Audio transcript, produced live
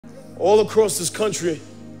all across this country,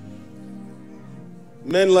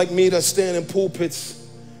 men like me that stand in pulpits,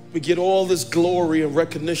 we get all this glory and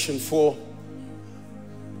recognition for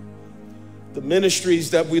the ministries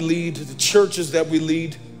that we lead, the churches that we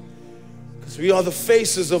lead, because we are the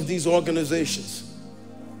faces of these organizations.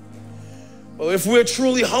 Well, if we're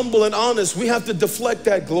truly humble and honest, we have to deflect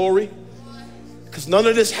that glory, because none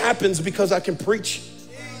of this happens because I can preach.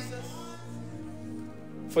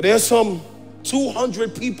 For there's some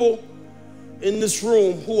 200 people in this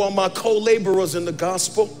room who are my co-laborers in the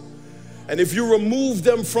gospel. And if you remove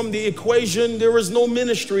them from the equation, there is no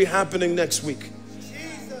ministry happening next week.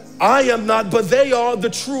 I am not, but they are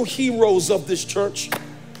the true heroes of this church.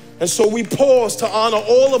 And so we pause to honor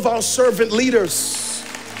all of our servant leaders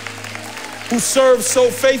who serve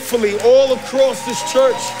so faithfully all across this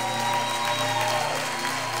church.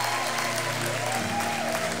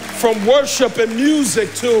 From worship and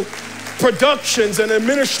music to productions and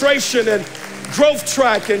administration and growth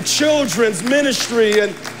track and children's ministry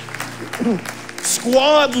and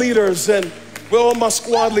squad leaders. And where are my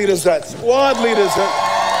squad leaders at? Squad leaders.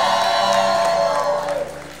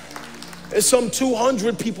 There's some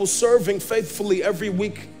 200 people serving faithfully every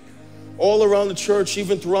week all around the church,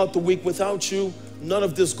 even throughout the week. Without you, none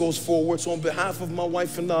of this goes forward. So on behalf of my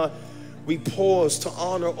wife and I, we pause to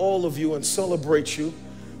honor all of you and celebrate you.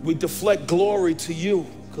 We deflect glory to you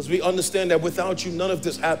because we understand that without you, none of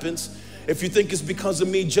this happens. If you think it's because of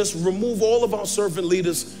me, just remove all of our servant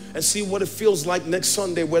leaders and see what it feels like next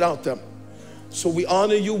Sunday without them. So we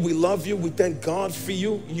honor you, we love you, we thank God for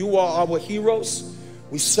you. You are our heroes.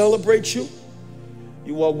 We celebrate you.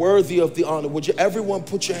 You are worthy of the honor. Would you everyone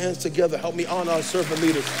put your hands together? Help me honor our servant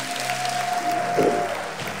leaders.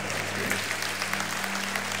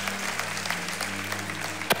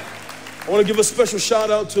 I want to give a special shout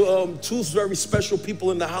out to two very special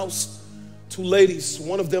people in the house. Two ladies.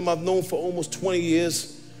 One of them I've known for almost 20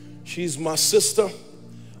 years. She's my sister.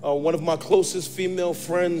 One of my closest female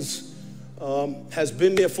friends, has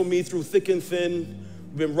been there for me through thick and thin.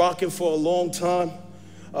 Been rocking for a long time.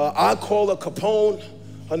 I call her Capone.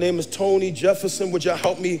 Her name is Tony Jefferson. Would y'all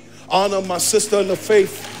help me honor my sister in the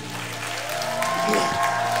faith?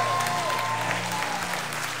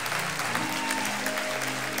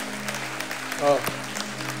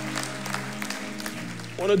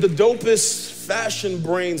 One of the dopest fashion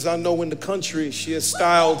brains I know in the country. She has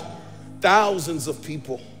styled thousands of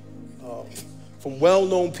people, from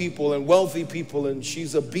well-known people and wealthy people, and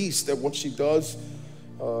she's a beast at what she does.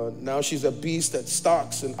 Now she's a beast at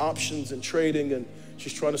stocks and options and trading, and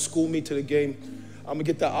she's trying to school me to the game. I'm gonna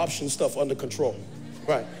get that option stuff under control,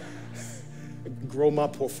 right? Grow my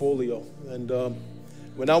portfolio. And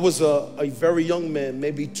when I was a very young man,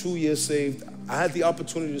 maybe 2 years saved, I had the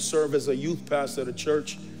opportunity to serve as a youth pastor at a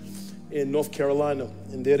church in North Carolina.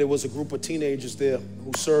 And there was a group of teenagers there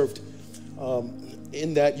who served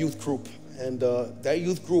in that youth group. And that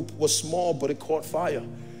youth group was small, but it caught fire.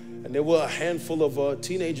 And there were a handful of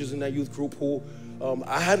teenagers in that youth group who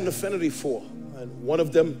I had an affinity for. And one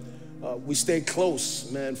of them, we stayed close,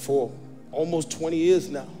 man, for almost 20 years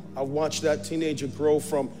now. I've watched that teenager grow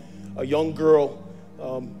from a young girl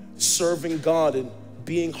serving God and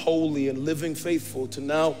being holy and living faithful to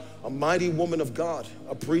now a mighty woman of God,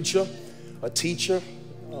 a preacher, a teacher,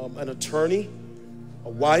 an attorney, a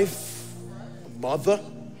wife, a mother,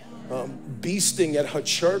 beasting at her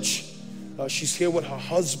church. She's here with her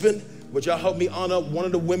husband. Would y'all help me honor one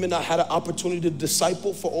of the women I had an opportunity to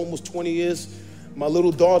disciple for almost 20 years? My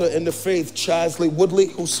little daughter in the faith, Chasley Woodley,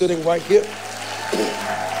 who's sitting right here.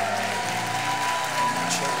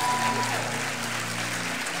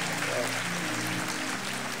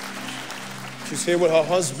 She's here with her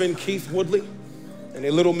husband, Keith Woodley. And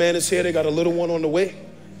their little man is here. They got a little one on the way.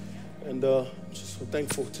 And just so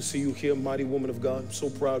thankful to see you here, mighty woman of God. I'm so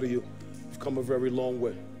proud of you. You've come a very long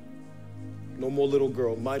way. No more little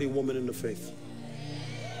girl, mighty woman in the faith.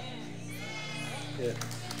 Yeah,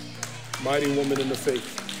 mighty woman in the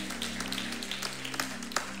faith.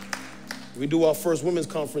 We do our first women's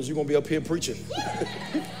conference, you're gonna be up here preaching.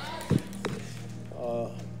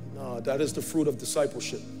 No, that is the fruit of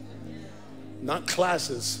discipleship. Not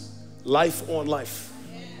classes, life on life.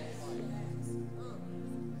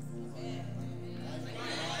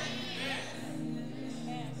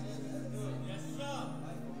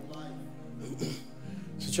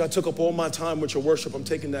 Since I took up all my time with your worship, I'm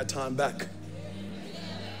taking that time back.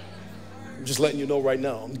 I'm just letting you know right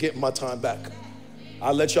now, I'm getting my time back.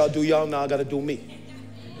 I'll let y'all do y'all, now I gotta do me.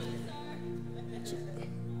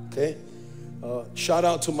 Okay? Shout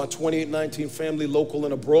out to my 2819 family, local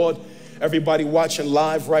and abroad. Everybody watching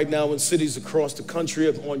live right now in cities across the country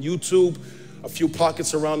on YouTube. a few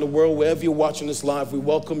pockets around the world. Wherever you're watching this live, we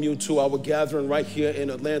welcome you to our gathering right here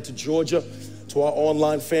in Atlanta, Georgia, to our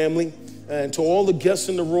online family. And to all the guests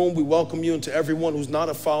in the room, we welcome you, and to everyone who's not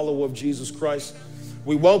a follower of Jesus Christ,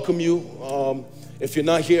 we welcome you. If you're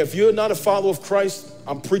not here, if you're not a follower of Christ,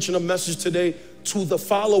 I'm preaching a message today to the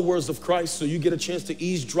followers of Christ, so you get a chance to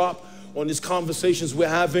eavesdrop on these conversations we're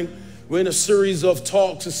having. We're in a series of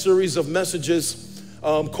talks, a series of messages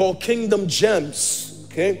called Kingdom Gems,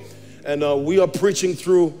 okay? And we are preaching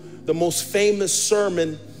through the most famous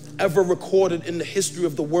sermon ever recorded in the history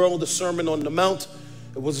of the world, the Sermon on the Mount.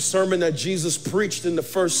 It was a sermon that Jesus preached in the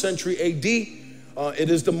 1st century AD. It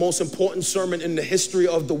is the most important sermon in the history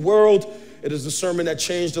of the world. It is the sermon that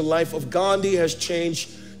changed the life of Gandhi, has changed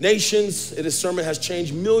nations. It is a sermon has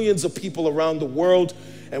changed millions of people around the world.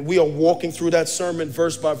 And we are walking through that sermon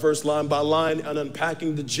verse by verse, line by line, and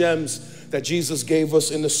unpacking the gems that Jesus gave us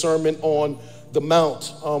in the Sermon on the Mount.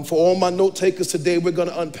 For all my note takers today, we're going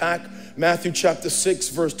to unpack Matthew chapter 6,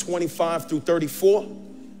 verse 25 through 34.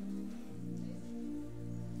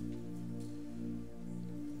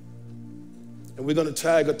 And we're going to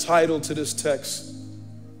tag a title to this text.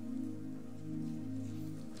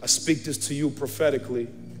 I speak this to you prophetically.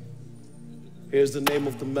 Here's the name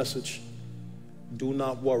of the message. Do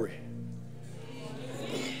not worry.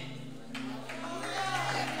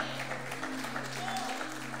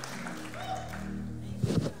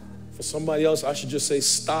 For somebody else, I should just say,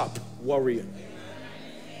 stop worrying.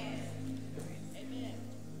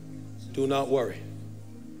 Do not worry.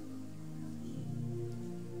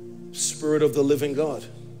 Spirit of the living God.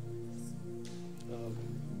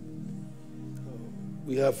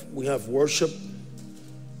 We have worship,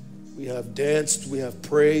 we have danced, we have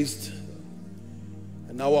praised,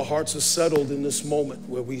 and now our hearts are settled in this moment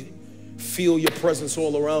where we feel your presence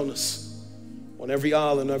all around us, on every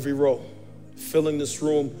aisle and every row, filling this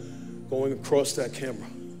room, going across that camera.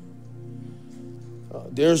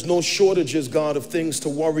 There's no shortages, God, of things to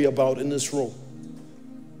worry about in this room,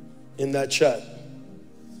 in that chat.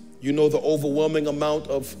 You know the overwhelming amount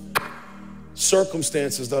of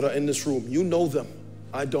circumstances that are in this room. You know them.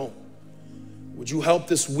 I don't. Would you help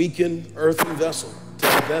this weakened earthen vessel to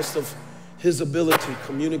the best of his ability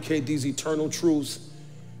communicate these eternal truths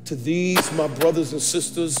to these, my brothers and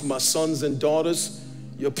sisters, my sons and daughters,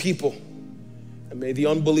 your people. And may the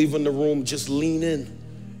unbeliever in the room just lean in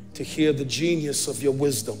to hear the genius of your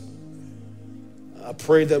wisdom. I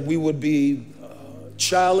pray that we would be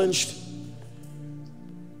challenged,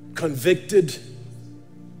 convicted,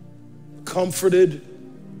 comforted,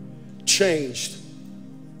 changed.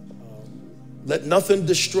 Let nothing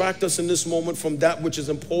distract us in this moment from that which is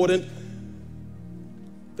important,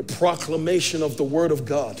 the proclamation of the Word of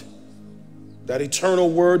God, that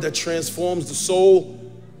eternal Word that transforms the soul.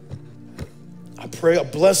 I pray a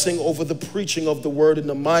blessing over the preaching of the Word in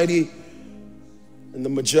the mighty and the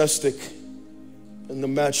majestic and the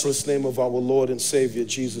matchless name of our Lord and Savior,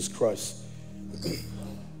 Jesus Christ.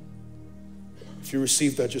 If you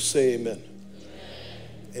receive that, just say amen.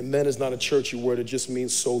 Amen is not a churchy word. It just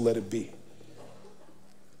means so let it be.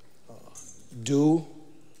 Do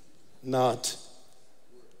not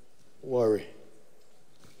worry.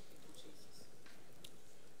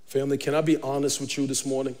 Family, can I be honest with you this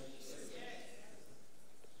morning?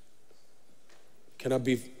 Can I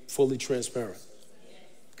be fully transparent?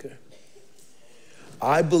 Okay.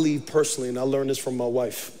 I believe personally, and I learned this from my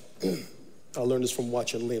wife. I learned this from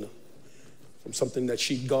watching Lena, from something that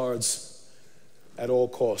she guards at all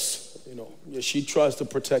costs. You know, she tries to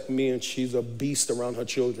protect me, and she's a beast around her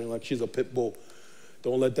children, like she's a pit bull.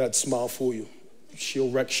 Don't let that smile fool you. She'll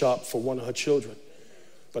wreck shop for one of her children.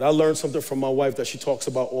 But I learned something from my wife that she talks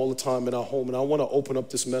about all the time in our home, and I want to open up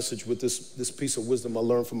this message with this piece of wisdom I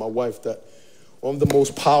learned from my wife, that one of the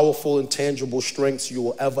most powerful and tangible strengths you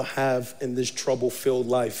will ever have in this trouble-filled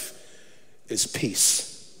life is peace.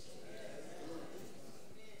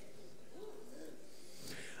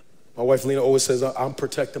 My wife Lena always says, I'm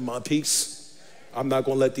protecting my peace. I'm not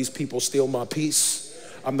going to let these people steal my peace.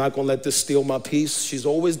 I'm not going to let this steal my peace. She's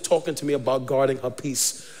always talking to me about guarding her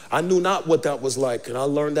peace. I knew not what that was like, and I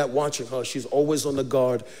learned that watching her. She's always on the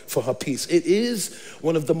guard for her peace. It is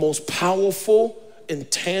one of the most powerful,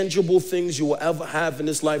 intangible things you will ever have in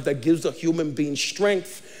this life that gives a human being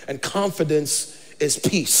strength and confidence is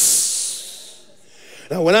peace.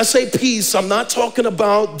 Now, when I say peace, I'm not talking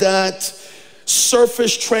about that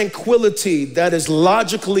surface tranquility that is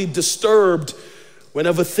logically disturbed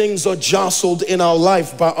whenever things are jostled in our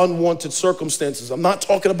life by unwanted circumstances. I'm not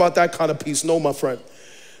talking about that kind of peace, no, my friend.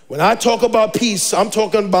 When I talk about peace, I'm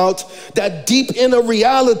talking about that deep inner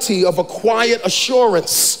reality of a quiet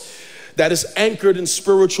assurance that is anchored in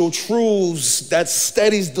spiritual truths that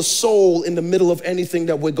steadies the soul in the middle of anything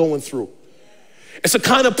that we're going through. It's a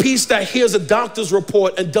kind of peace that hears a doctor's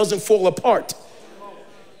report and doesn't fall apart.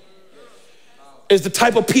 It's the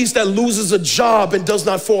type of peace that loses a job and does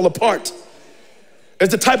not fall apart.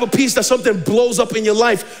 It's the type of peace that something blows up in your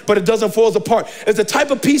life, but it doesn't fall apart. It's the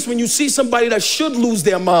type of peace when you see somebody that should lose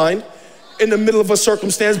their mind in the middle of a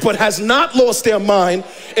circumstance, but has not lost their mind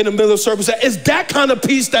in the middle of a circumstance. It's that kind of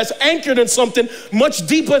peace that's anchored in something much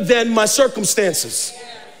deeper than my circumstances.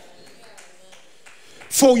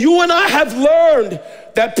 For you and I have learned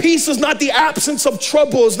that peace is not the absence of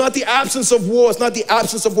trouble, it's not the absence of war, it's not the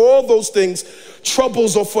absence of all those things,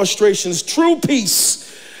 troubles or frustrations. True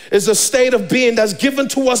peace is a state of being that's given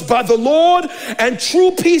to us by the Lord, and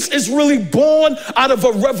true peace is really born out of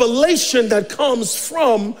a revelation that comes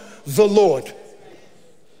from the Lord.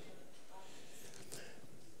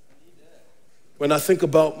 When I think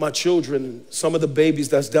about my children, some of the babies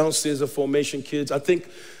that's downstairs are formation kids, I think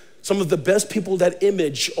some of the best people that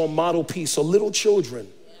image or model peace are little children,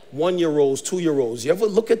 1-year-olds, 2-year-olds. You ever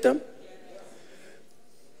look at them?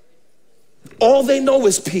 All they know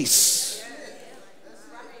is peace.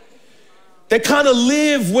 They kind of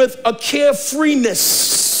live with a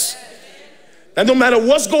carefreeness. And no matter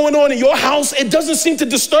what's going on in your house, it doesn't seem to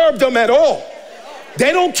disturb them at all.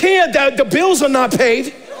 They don't care that the bills are not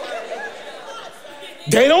paid.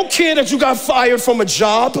 They don't care that you got fired from a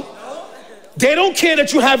job. They don't care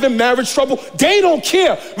that you're having marriage trouble. They don't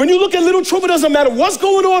care. When you look at little children, it doesn't matter what's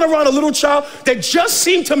going on around a little child. They just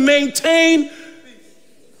seem to maintain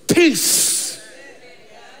peace.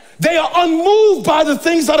 They are unmoved by the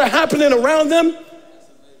things that are happening around them.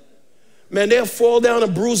 Man, they'll fall down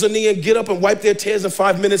and bruise a knee and get up and wipe their tears in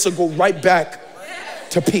 5 minutes and go right back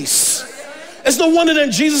to peace. It's no wonder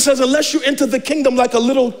that Jesus says, unless you enter the kingdom like a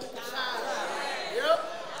little child.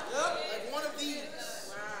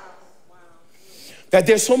 That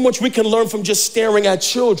there's so much we can learn from just staring at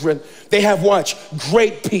children. They have, watch,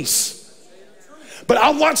 great peace. But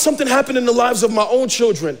I watched something happen in the lives of my own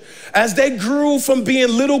children. As they grew from being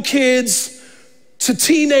little kids to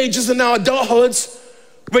teenagers and now adulthoods,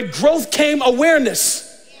 with growth came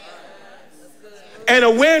awareness. And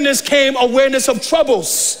awareness came awareness of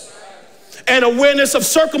troubles. And awareness of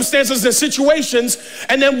circumstances and situations.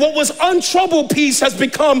 And then what was untroubled peace has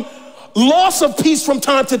become loss of peace from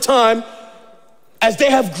time to time, as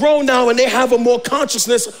they have grown now and they have a more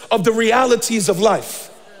consciousness of the realities of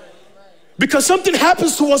life. Because something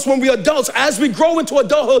happens to us when we're adults. As we grow into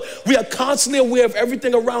adulthood, we are constantly aware of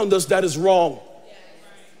everything around us that is wrong,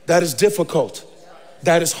 that is difficult,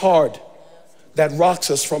 that is hard, that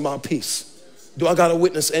rocks us from our peace. Do I got to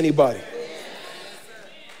witness anybody?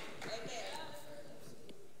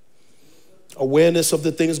 Awareness of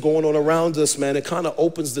the things going on around us, man, it kind of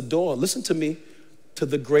opens the door. Listen to me. To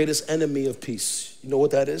the greatest enemy of peace. You know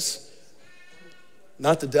what that is?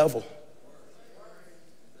 Not the devil.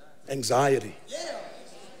 Anxiety.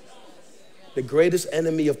 The greatest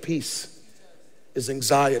enemy of peace is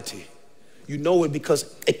anxiety. You know it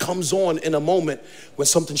because it comes on in a moment when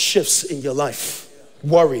something shifts in your life.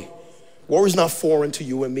 Worry. Worry's not foreign to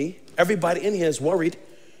you and me. Everybody in here is worried.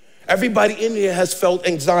 Everybody in here has felt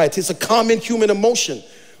anxiety. It's a common human emotion.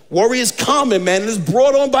 Worry is common, man. It is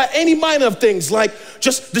brought on by any minor of things, like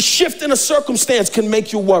just the shift in a circumstance can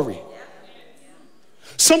make you worry.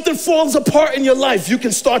 Something falls apart in your life, you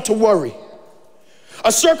can start to worry.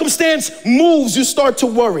 A circumstance moves, you start to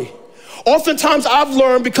worry. Oftentimes I've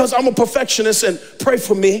learned, because I'm a perfectionist, and pray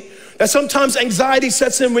for me, that sometimes anxiety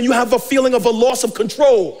sets in when you have a feeling of a loss of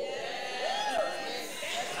control.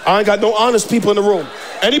 I ain't got no honest people in the room.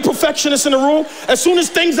 Any perfectionists in the room? As soon as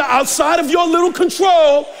things are outside of your little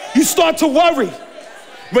control, you start to worry.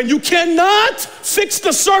 When you cannot fix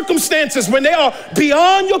the circumstances, when they are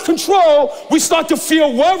beyond your control, we start to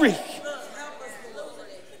feel worry.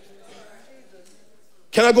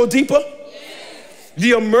 Can I go deeper?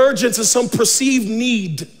 The emergence of some perceived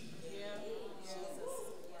need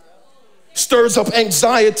stirs up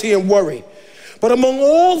anxiety and worry. But among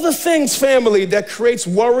all the things, family, that creates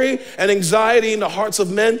worry and anxiety in the hearts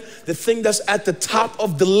of men, the thing that's at the top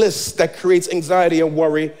of the list that creates anxiety and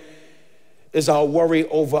worry is our worry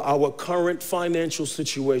over our current financial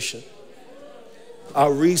situation,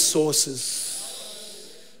 our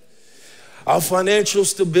resources, our financial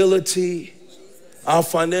stability, our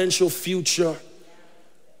financial future,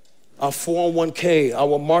 our 401k,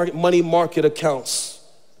 our money market accounts,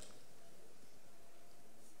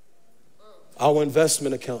 our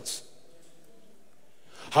investment accounts.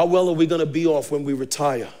 How well are we going to be off when we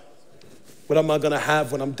retire? What am I going to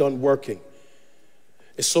have when I'm done working?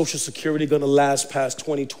 Is Social Security going to last past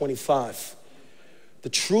 2025? The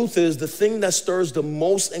truth is, the thing that stirs the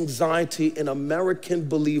most anxiety in American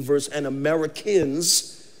believers and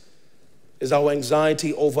Americans is our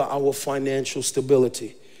anxiety over our financial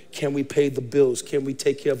stability. Can we pay the bills? Can we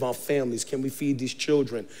take care of our families? Can we feed these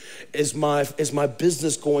children? Is my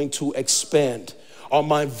business going to expand? Are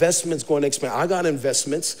my investments going to expand? I got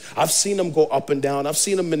investments. I've seen them go up and down. I've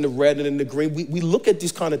seen them in the red and in the green. We look at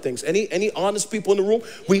these kind of things. Any honest people in the room?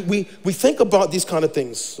 We think about these kind of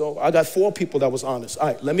things. So I got 4 people that was honest. All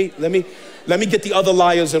right, let me get the other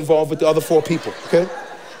liars involved with the other 4 people, okay?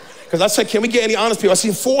 Because I said, can we get any honest people? I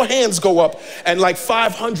seen 4 hands go up and like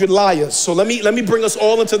 500 liars. So let me bring us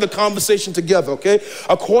all into the conversation together, okay?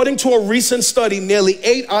 According to a recent study, nearly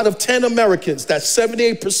 8 out of 10 Americans, that's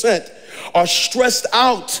 78%, are stressed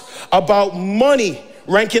out about money,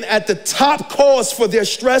 ranking at the top cause for their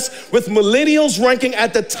stress, with millennials ranking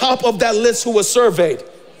at the top of that list who were surveyed.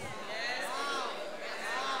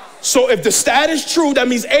 So if the stat is true, that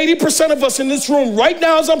means 80% of us in this room right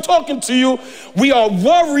now as I'm talking to you, we are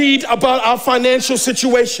worried about our financial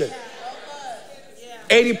situation.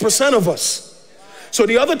 80% of us. So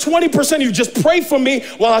the other 20% of you just pray for me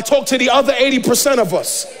while I talk to the other 80% of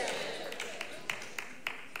us.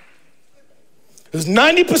 Because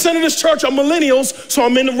 90% of this church are millennials, so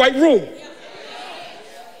I'm in the right room.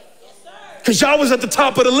 Because y'all was at the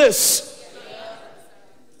top of the list.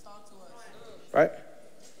 Right?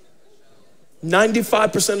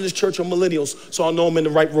 95% of this church are millennials, so I know I'm in the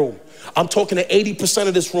right room. I'm talking to 80%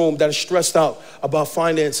 of this room that is stressed out about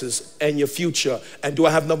finances and your future. And do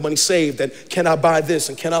I have enough money saved? And can I buy this?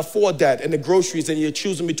 And can I afford that? And the groceries, and you're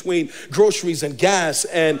choosing between groceries and gas.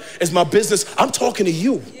 And is my business? I'm talking to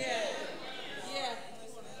you.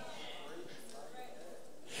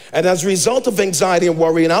 And as a result of anxiety and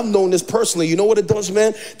worry, and I've known this personally, you know what it does,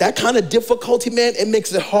 man? That kind of difficulty, man, it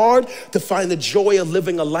makes it hard to find the joy of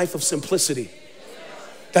living a life of simplicity.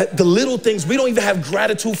 That the little things, we don't even have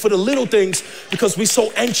gratitude for the little things because we're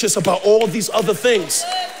so anxious about all these other things.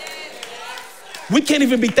 We can't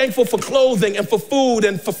even be thankful for clothing and for food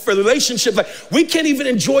and for relationships. Like, we can't even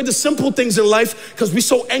enjoy the simple things in life because we're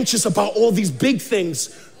so anxious about all these big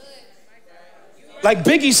things. Like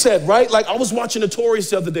Biggie said, right? Like I was watching the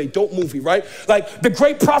Tories the other day, dope movie, right? Like the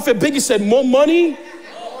great prophet Biggie said, more money.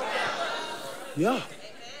 Yeah.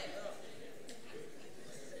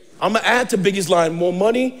 I'm gonna add to Biggie's line, more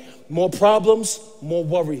money, more problems, more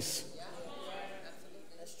worries.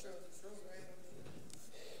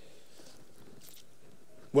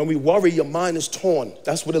 When we worry, your mind is torn.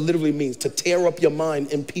 That's what it literally means, to tear up your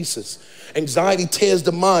mind in pieces. Anxiety tears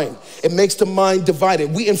the mind. It makes the mind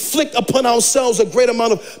divided. We inflict upon ourselves a great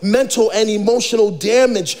amount of mental and emotional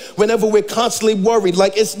damage whenever we're constantly worried.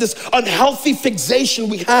 Like it's this unhealthy fixation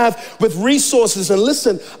we have with resources. And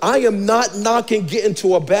listen, I am not knocking getting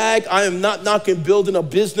to a bag. I am not knocking building a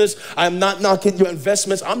business. I am not knocking your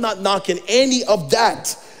investments. I'm not knocking any of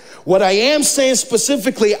that. What I am saying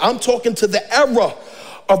specifically, I'm talking to the era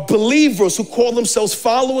of believers who call themselves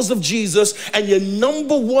followers of Jesus, and your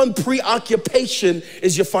number one preoccupation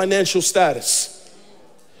is your financial status.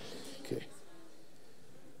 Okay.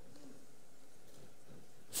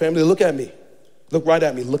 Family, look at me. Look right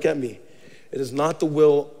at me. Look at me. It is not the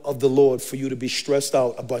will of the Lord for you to be stressed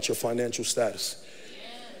out about your financial status.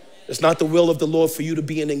 It's not the will of the Lord for you to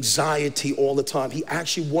be in anxiety all the time. He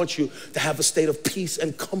actually wants you to have a state of peace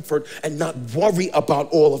and comfort and not worry about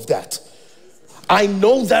all of that. I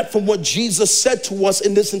know that from what Jesus said to us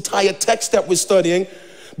in this entire text that we're studying,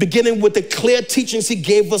 beginning with the clear teachings he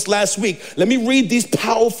gave us last week. Let me read these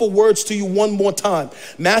powerful words to you one more time.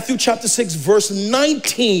 Matthew chapter 6, verse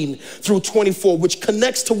 19 through 24, which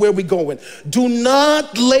connects to where we're going. Do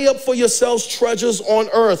not lay up for yourselves treasures on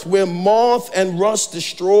earth where moth and rust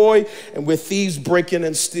destroy and where thieves break in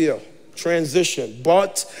and steal. Transition.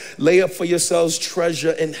 But lay up for yourselves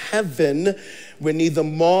treasure in heaven where neither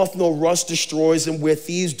moth nor rust destroys and where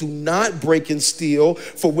thieves do not break and steal.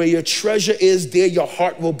 For where your treasure is, there your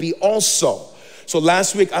heart will be also. So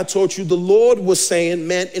last week I told you the Lord was saying,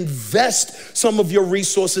 man, invest some of your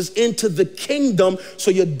resources into the kingdom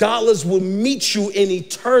so your dollars will meet you in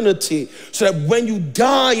eternity. So that when you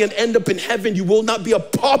die and end up in heaven, you will not be a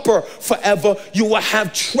pauper forever. You will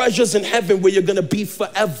have treasures in heaven where you're going to be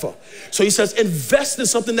forever. So he says, invest in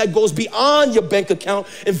something that goes beyond your bank account.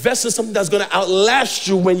 Invest in something that's going to outlast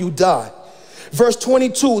you when you die. Verse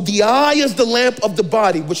 22, the eye is the lamp of the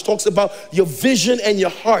body, which talks about your vision and your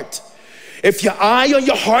heart. If your eye or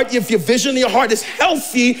your heart, if your vision in your heart is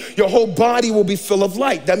healthy, your whole body will be full of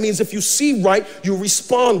light. That means if you see right, you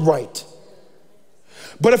respond right.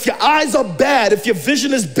 But if your eyes are bad, if your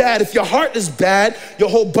vision is bad, if your heart is bad, your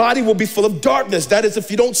whole body will be full of darkness. That is,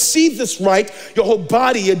 if you don't see this right, your whole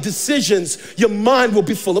body, your decisions, your mind will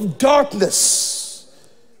be full of darkness.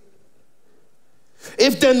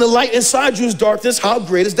 If then the light inside you is darkness, how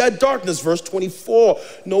great is that darkness? Verse 24,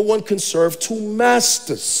 no one can serve two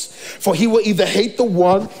masters, for he will either hate the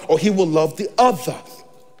one or he will love the other.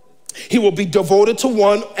 He will be devoted to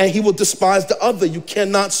one and he will despise the other. You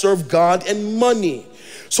cannot serve God and money.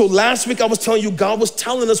 So last week I was telling you, God was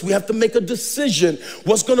telling us we have to make a decision.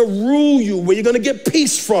 What's going to rule you, where you're going to get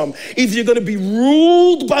peace from. Either you're going to be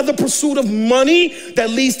ruled by the pursuit of money that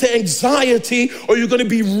leads to anxiety, or you're going to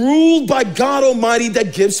be ruled by God Almighty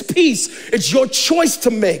that gives peace. It's your choice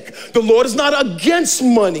to make. The Lord is not against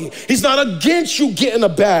money. He's not against you getting a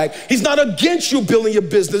bag. He's not against you building your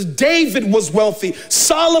business. David was wealthy.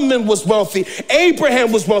 Solomon was wealthy.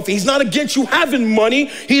 Abraham was wealthy. He's not against you having money.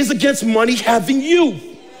 He is against money having you.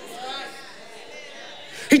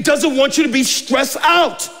 He doesn't want you to be stressed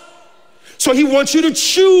out. So he wants you to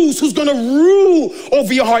choose who's going to rule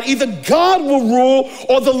over your heart. Either God will rule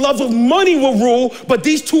or the love of money will rule, but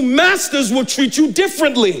these two masters will treat you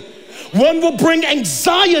differently. One will bring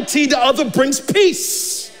anxiety, the other brings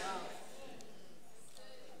peace.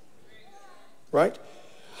 Right?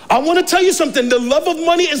 I want to tell you something. The love of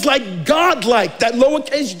money is like godlike. That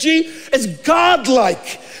lowercase g is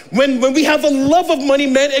godlike. When we have a love of money,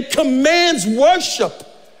 man, it commands worship.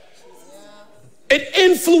 It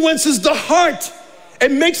influences the heart.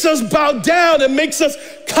 It makes us bow down. It makes us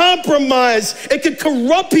compromise. It can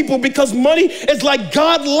corrupt people because money is like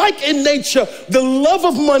God-like in nature. The love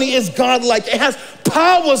of money is God-like. It has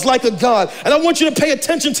powers like a God. And I want you to pay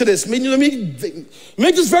attention to this. Let me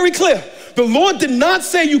make this very clear. The Lord did not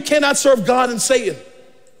say you cannot serve God and Satan.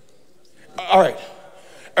 All right.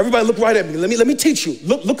 Everybody look right at me. Let me teach you.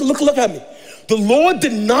 Look at me. The Lord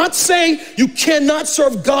did not say you cannot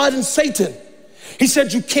serve God and Satan. He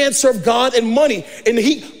said you can't serve God and money and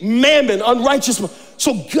mammon, unrighteousness.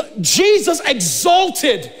 So Jesus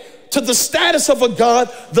exalted to the status of a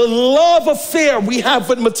God the love affair we have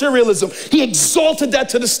with materialism. He exalted that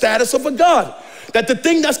to the status of a God. That the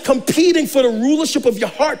thing that's competing for the rulership of your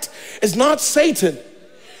heart is not Satan.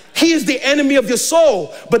 He is the enemy of your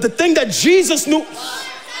soul. But the thing that Jesus knew...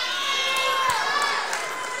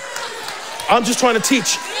 I'm just trying to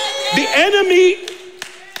teach. The enemy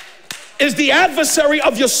is the adversary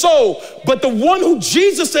of your soul, but the one who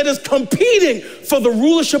Jesus said is competing for the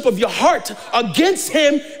rulership of your heart against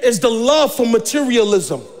him is the love for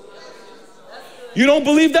materialism. You don't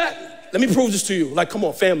believe that? Let me prove this to you. Like, come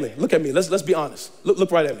on, family, look at me. Let's be honest.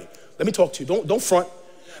 Look right at me. Let me talk to you. Don't front.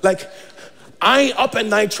 Like, I ain't up at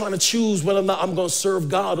night trying to choose whether or not I'm going to serve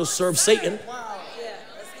God or serve Satan.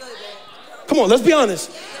 Come on, let's be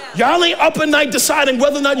honest. Y'all ain't up at night deciding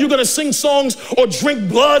whether or not you're going to sing songs or drink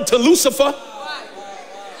blood to Lucifer.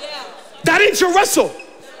 That ain't your wrestle.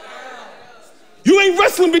 You ain't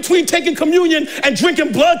wrestling between taking communion and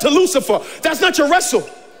drinking blood to Lucifer. That's not your wrestle.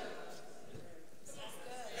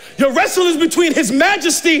 Your wrestle is between his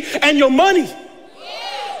majesty and your money.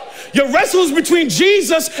 Your wrestle is between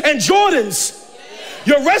Jesus and Jordans.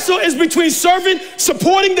 Your wrestle is between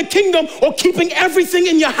supporting the kingdom, or keeping everything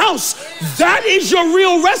in your house. That is your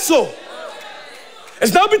real wrestle.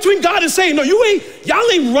 It's not between God and Satan. No,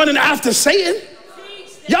 y'all ain't running after Satan.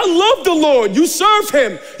 Y'all love the Lord. You serve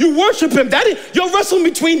him. You worship him. You're wrestling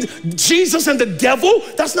between Jesus and the devil.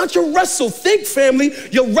 That's not your wrestle. Think, family.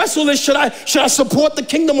 Your wrestle is, should I support the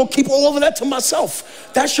kingdom or keep all of that to myself?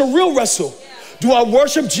 That's your real wrestle. Do I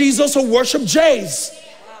worship Jesus or worship Jays?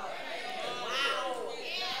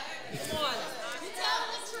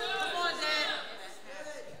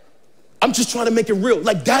 I'm just trying to make it real.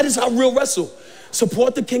 Like, that is our real wrestle.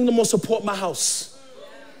 Support the kingdom or support my house.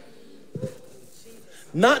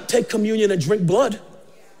 Not take communion and drink blood.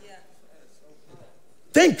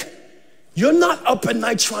 Think. You're not up at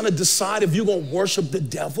night trying to decide if you're going to worship the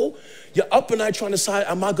devil. You're up at night trying to decide,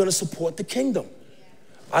 am I going to support the kingdom?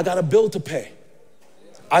 I got a bill to pay.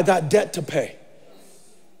 I got debt to pay.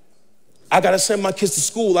 I got to send my kids to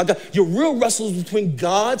school. Your real wrestle is between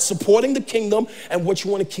God supporting the kingdom and what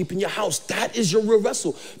you want to keep in your house. That is your real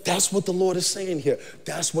wrestle. That's what the Lord is saying here.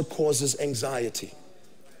 That's what causes anxiety.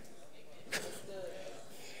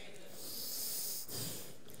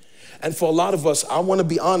 And for a lot of us, I want to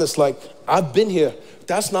be honest, like, I've been here.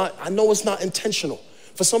 I know it's not intentional.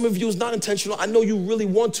 For some of you, it's not intentional. I know you really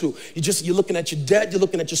want to. You're looking at your debt. You're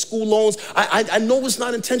looking at your school loans. I know it's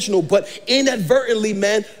not intentional, but inadvertently,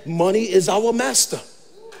 man, money is our master.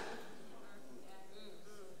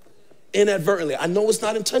 inadvertently. I know it's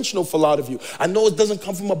not intentional for a lot of you. I know it doesn't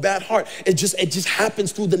come from a bad heart. It just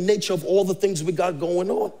happens through the nature of all the things we got going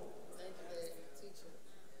on.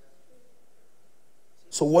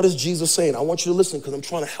 So what is Jesus saying? I want you to listen because I'm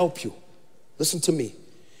trying to help you. Listen to me.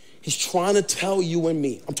 He's trying to tell you and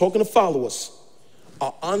me, I'm talking to followers,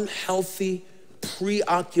 our unhealthy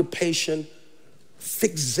preoccupation,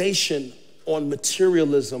 fixation on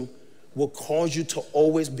materialism will cause you to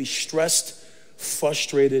always be stressed,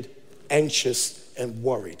 frustrated, anxious, and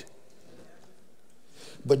worried.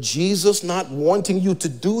 But Jesus not wanting you to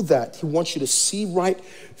do that. He wants you to see right,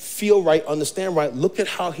 feel right, understand right. Look at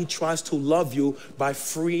how he tries to love you by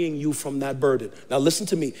freeing you from that burden. Now listen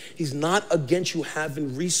to me. He's not against you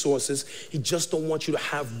having resources. He just don't want you to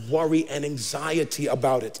have worry and anxiety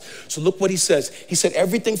about it. So look what he says. He said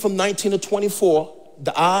everything from 19 to 24,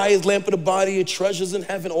 the eye is lamp of the body, your treasures in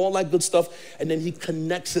heaven, all that good stuff. And then he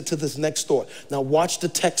connects it to this next thought. Now watch the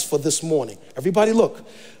text for this morning. Everybody look.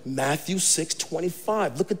 Matthew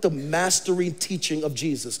 6:25. Look at the mastery teaching of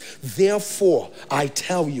Jesus. Therefore, I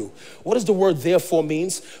tell you. What does the word therefore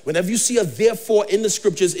means? Whenever you see a therefore in the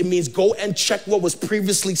scriptures, it means go and check what was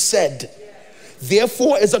previously said.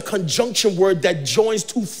 Therefore is a conjunction word that joins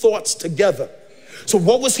two thoughts together. So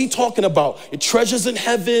what was he talking about? Your treasures in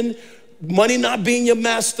heaven, money not being your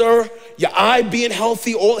master, your eye being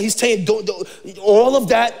healthy, he's saying all of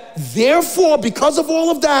that. Therefore, because of all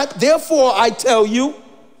of that, therefore I tell you.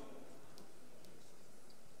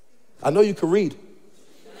 I know you can read.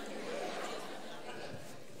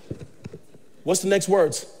 What's the next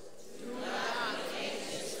words?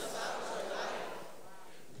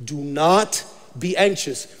 Do not be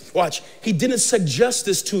anxious. Watch, he didn't suggest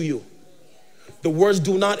this to you. The words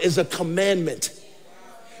do not is a commandment.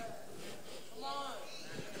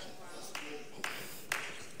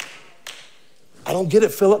 I don't get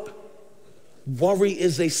it, Philip. Worry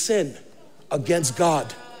is a sin against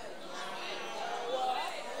God.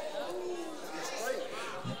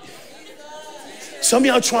 Some of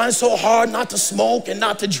y'all trying so hard not to smoke and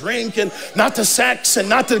not to drink and not to sex and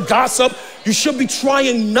not to gossip. You should be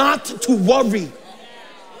trying not to worry.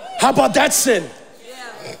 How about that sin?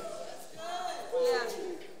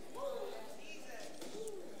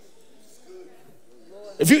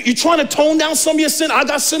 If you're trying to tone down some of your sin, I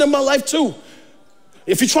got sin in my life too.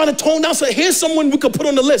 If you're trying to tone down, here's someone we could put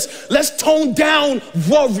on the list. Let's tone down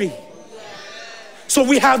worry so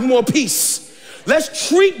we have more peace. Let's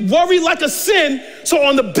treat worry like a sin so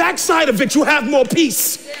on the backside of it you have more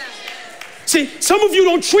peace. See, some of you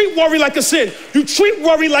don't treat worry like a sin. You treat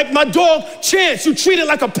worry like my dog Chance. You treat it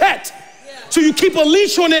like a pet. So you keep a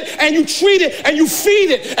leash on it and you treat it and you feed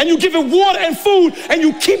it and you give it water and food and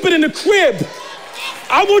you keep it in the crib.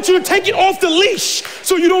 I want you to take it off the leash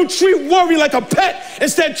so you don't treat worry like a pet.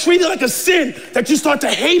 Instead, treat it like a sin that you start to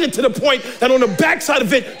hate it to the point that on the backside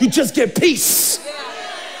of it, you just get peace.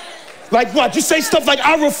 Like what? You say stuff like,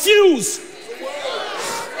 I refuse.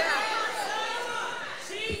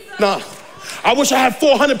 Nah, I wish I had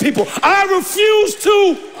 400 people. I refuse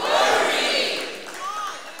to.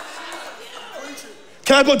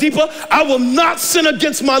 Can I go deeper? I will not sin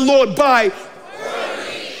against my Lord by.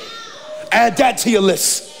 Add that to your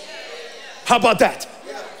list. How about that?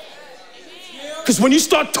 Because when you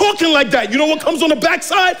start talking like that, you know what comes on the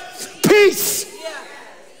backside? Peace.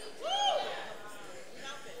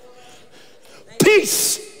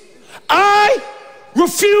 Peace. I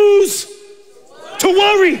refuse to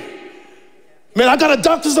worry. Man, I got a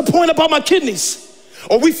doctor's appointment about my kidneys.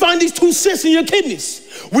 Or we find these two cysts in your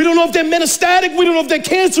kidneys. We don't know if they're metastatic. We don't know if they're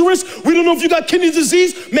cancerous. We don't know if you got kidney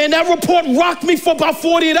disease. Man, that report rocked me for about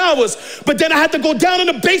 48 hours. But then I had to go down in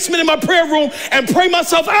the basement in my prayer room and pray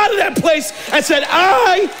myself out of that place and said,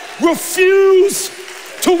 I refuse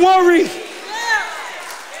to worry.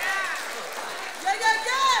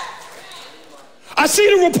 I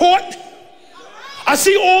see the report. I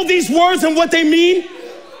see all these words and what they mean.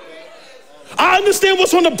 I understand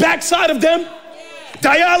what's on the backside of them.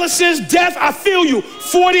 Dialysis, death, I feel you.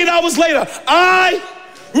 48 hours later, I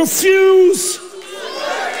refuse.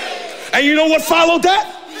 And you know what followed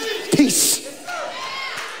that? Peace.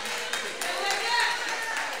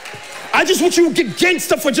 I just want you to get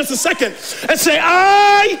gangster for just a second and say,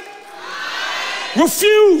 I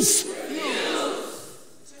refuse.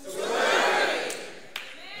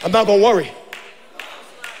 I'm not gonna worry.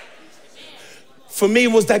 For me,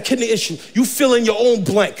 it was that kidney issue. You fill in your own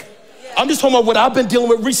blank. I'm just talking about what I've been dealing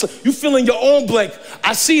with recently. You fill in your own blank.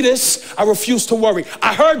 I see this, I refuse to worry.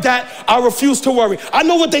 I heard that, I refuse to worry. I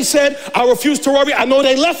know what they said, I refuse to worry. I know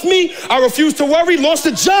they left me, I refuse to worry. Lost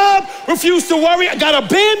a job, refuse to worry. I got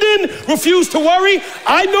abandoned, refuse to worry.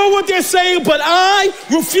 I know what they're saying, but I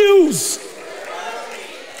refuse.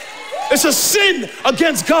 It's a sin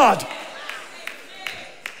against God.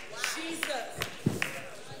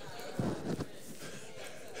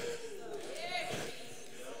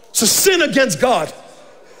 It's a sin against God.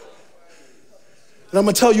 And I'm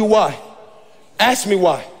going to tell you why. Ask me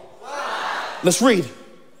why. Let's read.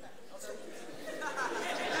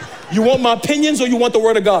 You want my opinions or you want the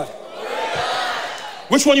word of God?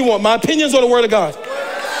 Which one you want, my opinions or the word of God?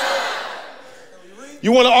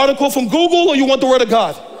 You want an article from Google or you want the word of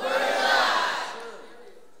God?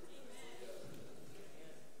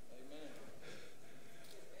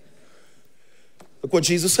 Look what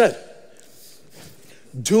Jesus said.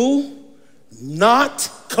 Do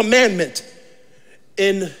not commandment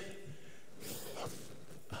in,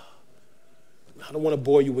 I don't want to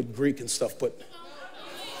bore you with Greek and stuff, but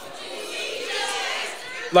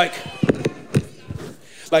like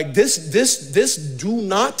this do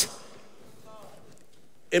not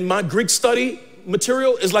in my Greek study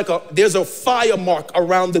material is like there's a fire mark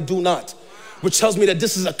around the do not, which tells me that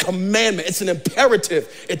this is a commandment. It's an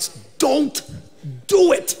imperative. It's don't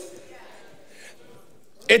do it.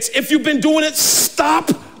 It's if you've been doing it, stop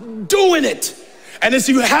doing it. And if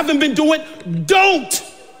you haven't been doing it, don't.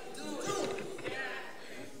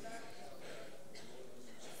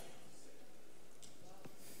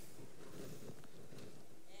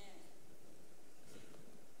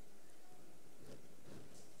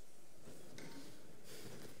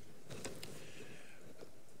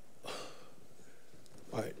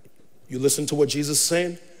 All right, you listen to what Jesus is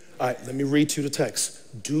saying? All right, let me read to you the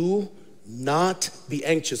text. Do not be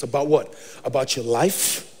anxious about what? About your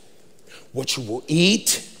life, what you will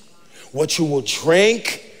eat, what you will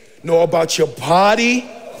drink, nor about your body,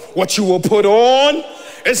 what you will put on.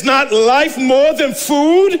 It's not life more than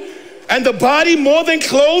food and the body more than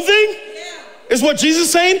clothing? Is what Jesus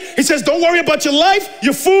is saying? He says, don't worry about your life,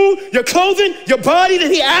 your food, your clothing, your body.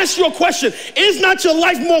 Then he asks you a question. Is not your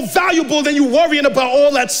life more valuable than you worrying about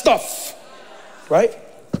all that stuff? Right?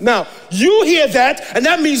 Now, you hear that, and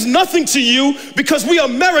that means nothing to you because we are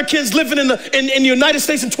Americans living in the United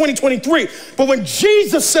States in 2023. But when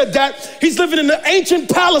Jesus said that, he's living in the ancient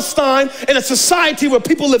Palestine in a society where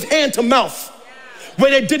people live hand to mouth, where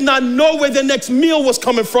they did not know where their next meal was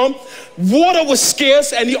coming from. Water was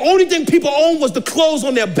scarce, and the only thing people owned was the clothes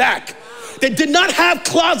on their back. They did not have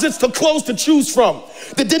closets to clothes to choose from.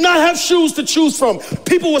 They did not have shoes to choose from.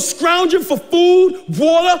 People were scrounging for food,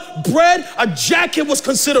 water, bread. A jacket was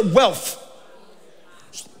considered wealth.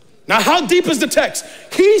 Now, how deep is the text?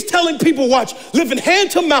 He's telling people, watch, living hand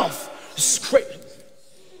to mouth. This is crazy.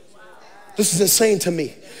 This is insane to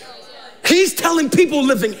me. He's telling people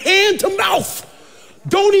living hand to mouth.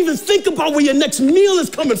 Don't even think about where your next meal is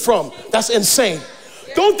coming from. That's insane.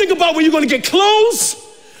 Don't think about where you're going to get clothes.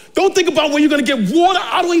 Don't think about where you're going to get water.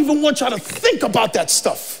 I don't even want y'all to think about that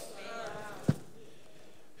stuff.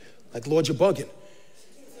 Like, Lord, you're bugging.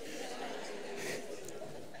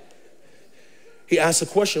 He asked a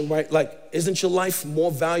question, right? Like, isn't your life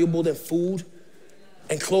more valuable than food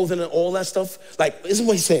and clothing and all that stuff? Like, isn't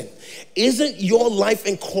what he's saying? Isn't your life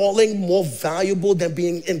and calling more valuable than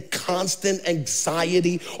being in constant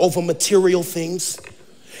anxiety over material things?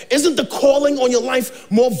 Isn't the calling on your life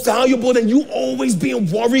more valuable than you always being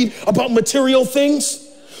worried about material things?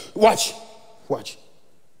 Watch.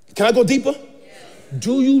 Can I go deeper? Yeah.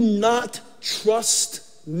 Do you not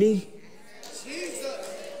trust me?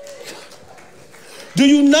 Do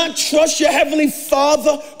you not trust your heavenly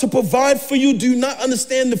Father to provide for you? Do you not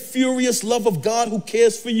understand the furious love of God who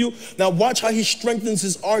cares for you? Now watch how he strengthens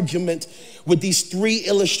his argument with these three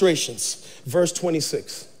illustrations. Verse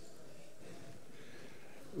 26.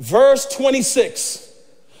 Verse 26.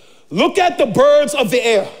 Look at the birds of the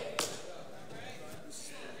air.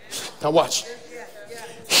 Now watch.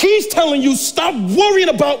 He's telling you stop worrying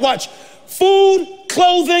about, watch, food,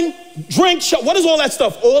 clothing, drink, what is all that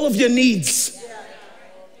stuff? All of your needs.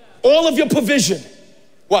 All of your provision.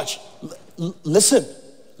 Watch. Listen.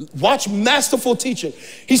 Watch masterful teaching.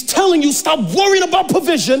 He's telling you stop worrying about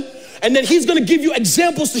provision, and then he's going to give you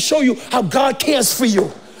examples to show you how God cares for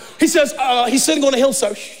you. He says, he's sitting on a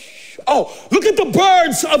hillside. Oh, look at the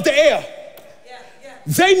birds of the air.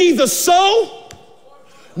 They neither sow,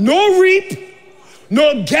 nor reap,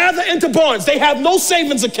 nor gather into barns. They have no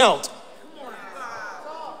savings account.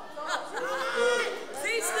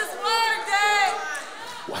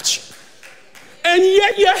 Watch. and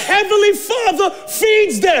yet your heavenly Father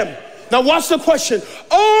feeds them. Now watch the question.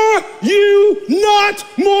 Are you not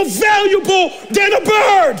more valuable than a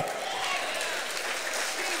bird?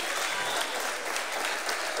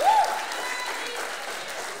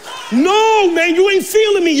 No, man, you ain't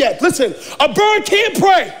feeling me yet. Listen, a bird can't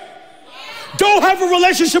pray, don't have a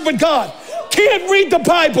relationship with God, can't read the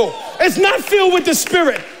Bible, it's not filled with the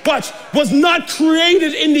Spirit. Watch, was not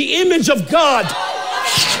created in the image of God.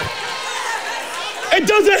 It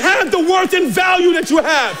doesn't have the worth and value that you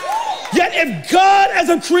have. Yet if God as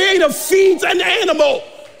a creator feeds an animal,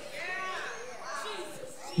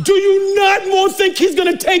 do you not more think he's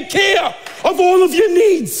going to take care of all of your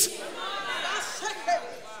needs?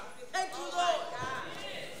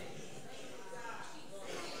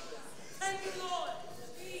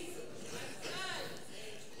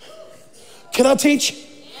 Can I teach?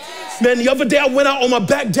 Man, the other day I went out on my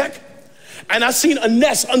back deck and I seen a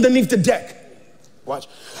nest underneath the deck. Watch.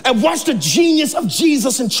 And watch the genius of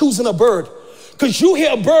Jesus in choosing a bird. Because you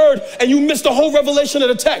hear a bird and you miss the whole revelation of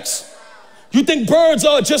the text. You think birds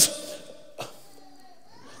are just...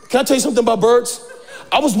 Can I tell you something about birds?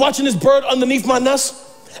 I was watching this bird underneath my nest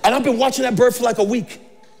and I've been watching that bird for like a week.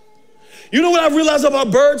 You know what I realized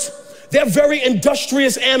about birds? They're very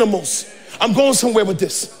industrious animals. I'm going somewhere with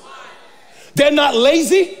this. They're not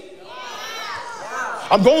lazy.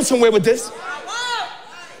 I'm going somewhere with this.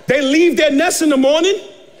 They leave their nest in the morning.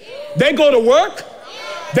 They go to work.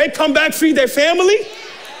 They come back, feed their family.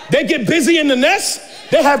 They get busy in the nest.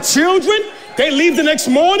 They have children. They leave the next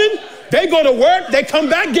morning. They go to work. They come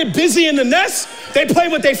back, get busy in the nest. They play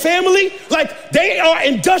with their family. Like, they are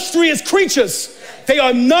industrious creatures. They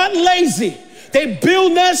are not lazy. They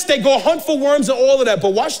build nests. They go hunt for worms and all of that.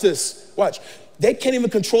 But watch this. Watch. They can't even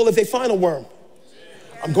control if they find a worm.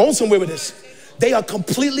 I'm going somewhere with this. They are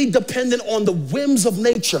completely dependent on the whims of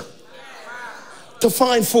nature to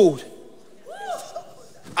find food.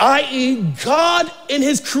 I.e., God in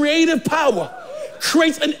his creative power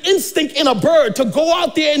creates an instinct in a bird to go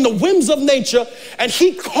out there in the whims of nature, and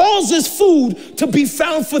he causes food to be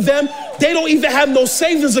found for them. They don't even have no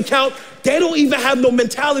savings account. They don't even have no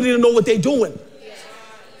mentality to know what they're doing.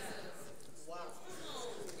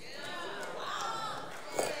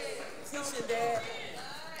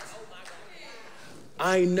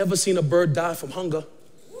 I ain't never seen a bird die from hunger.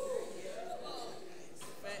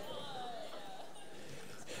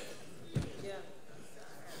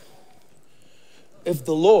 If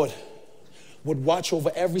the Lord would watch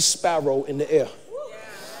over every sparrow in the air,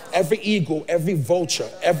 every eagle, every vulture,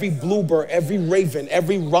 every bluebird, every raven,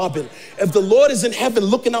 every robin, if the Lord is in heaven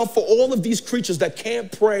looking out for all of these creatures that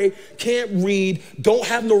can't pray, can't read, don't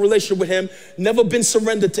have no relationship with him, never been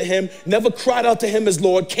surrendered to him, never cried out to him as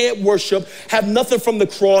Lord, can't worship, have nothing from the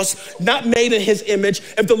cross, not made in his image,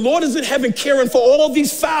 if the Lord is in heaven caring for all of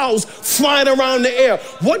these fowls flying around the air,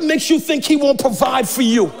 what makes you think he won't provide for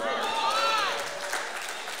you?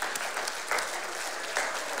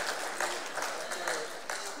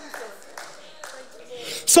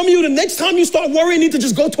 Some of you, the next time you start worrying, need to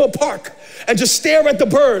just go to a park and just stare at the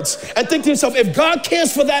birds and think to yourself, if God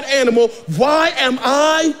cares for that animal, why am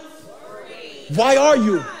I? Why are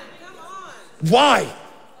you? Why?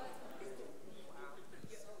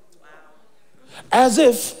 As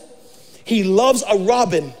if he loves a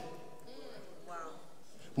robin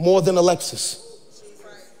more than Alexis,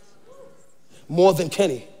 more than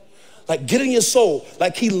Kenny. Like, get in your soul.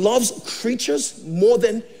 Like, he loves creatures more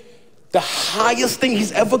than the highest thing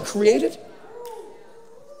he's ever created.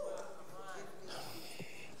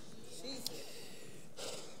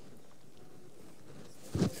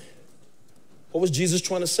 What was Jesus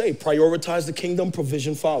trying to say? Prioritize the kingdom,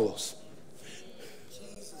 provision follows.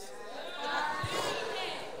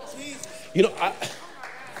 You know,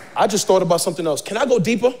 I just thought about something else. Can I go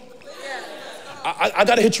deeper? I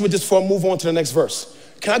got to hit you with this before I move on to the next verse.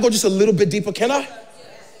 Can I go just a little bit deeper? Can I?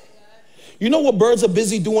 You know what birds are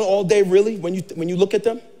busy doing all day, really, when you look at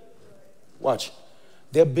them? Watch.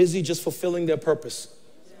 They're busy just fulfilling their purpose.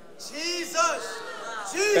 Jesus.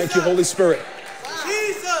 Thank you, Holy Spirit.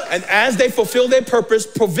 Jesus. And as they fulfill their purpose,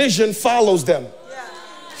 provision follows them.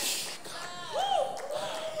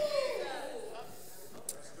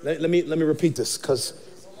 Let me repeat this, because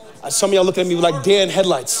some of y'all looking at me like deer in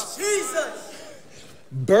headlights. Jesus.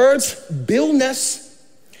 Birds build nests,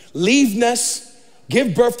 leave nests,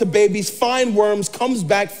 give birth to babies, find worms, comes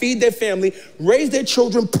back, feed their family, raise their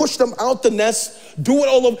children, push them out the nest, do it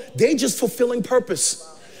all over. They just fulfilling purpose.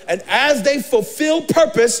 And as they fulfill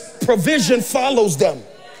purpose, provision follows them.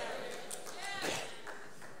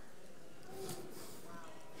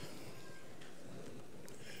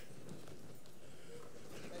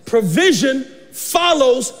 Provision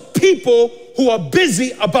follows people who are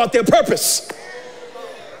busy about their purpose.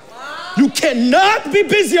 You cannot be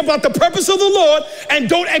busy about the purpose of the Lord and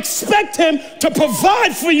don't expect him to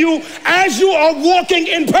provide for you as you are walking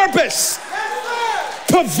in purpose.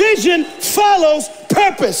 Provision follows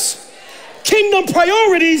purpose. Kingdom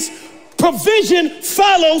priorities, provision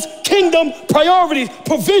follows kingdom priorities.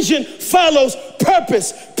 Provision follows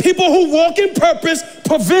purpose. People who walk in purpose,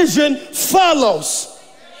 provision follows.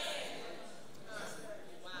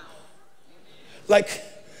 Like,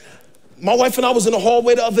 my wife and I was in the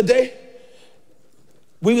hallway the other day.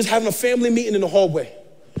 We was having a family meeting in the hallway.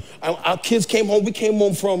 Our kids came home.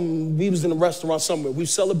 We was in a restaurant somewhere. We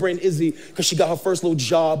celebrating Izzy because she got her first little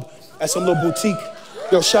job at some little boutique.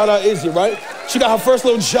 Yo, shout out Izzy, right? She got her first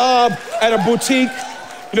little job at a boutique.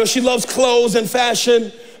 You know, she loves clothes and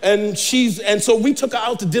fashion. And so we took her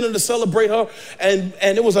out to dinner to celebrate her. And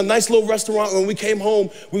it was a nice little restaurant. When we came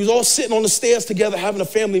home, we was all sitting on the stairs together having a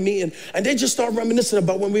family meeting. And they just started reminiscing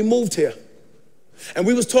about when we moved here. And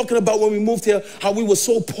we was talking about when we moved here, how we were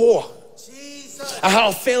so poor. And how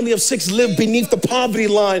a family of 6 lived beneath the poverty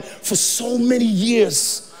line for so many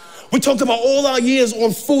years. We talked about all our years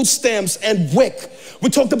on food stamps and WIC. We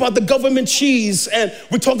talked about the government cheese, and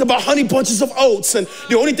we talked about honey bunches of oats and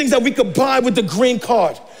the only things that we could buy with the green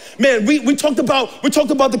card. Man, we talked about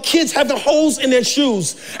the kids having holes in their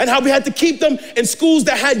shoes and how we had to keep them in schools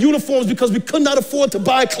that had uniforms because we could not afford to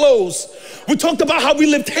buy clothes. We talked about how we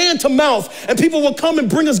lived hand to mouth and people would come and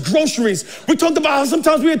bring us groceries. We talked about how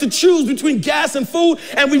sometimes we had to choose between gas and food,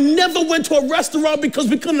 and we never went to a restaurant because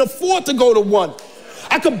we couldn't afford to go to one.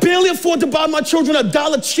 I could barely afford to buy my children a $1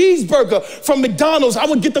 cheeseburger from McDonald's. I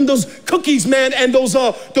would get them those cookies, man, and those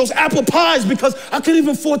apple pies because I couldn't even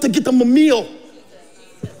afford to get them a meal.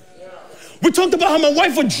 We talked about how my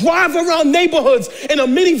wife would drive around neighborhoods in a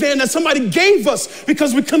minivan that somebody gave us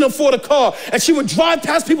because we couldn't afford a car. And she would drive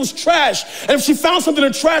past people's trash. And if she found something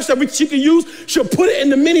in the trash that she could use, she would put it in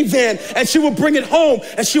the minivan and she would bring it home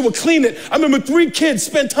and she would clean it. I remember 3 kids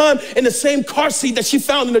spent time in the same car seat that she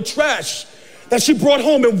found in the trash that she brought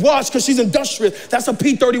home and washed because she's industrious. That's a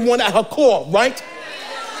P31 at her core, right?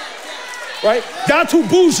 Right? Y'all too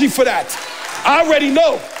bougie for that. I already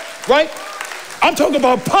know, right? I'm talking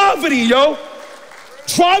about poverty, yo.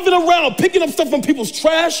 Driving around, picking up stuff from people's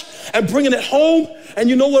trash and bringing it home. And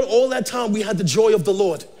you know what? All that time we had the joy of the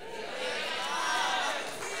Lord.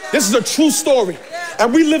 This is a true story.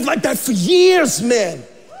 And we lived like that for years, man.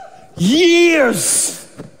 Years.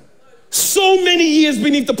 So many years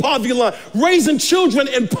beneath the poverty line. Raising children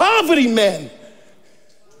in poverty, man.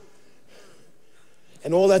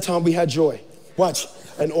 And all that time we had joy. Watch.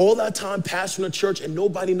 And all that time pastoring a church and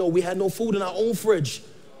nobody know we had no food in our own fridge.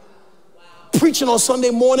 Wow. Preaching on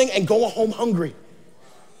Sunday morning and going home hungry.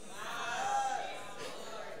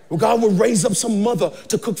 Well, God would raise up some mother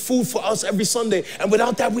to cook food for us every Sunday. And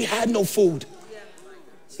without that, we had no food.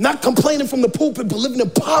 Not complaining from the pulpit, but living in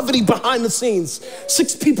poverty behind the scenes.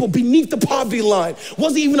 6 people beneath the poverty line.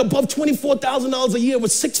 Wasn't even above $24,000 a year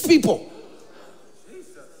with 6 people.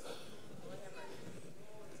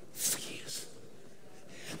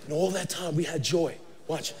 And all that time we had joy.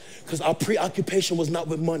 Watch, because our preoccupation was not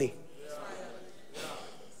with money.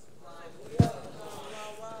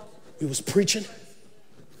 We was preaching,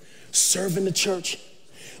 serving the church.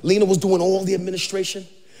 Lena was doing all the administration.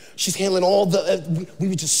 She's handling all the, we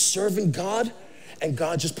were just serving God, and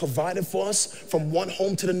God just provided for us from one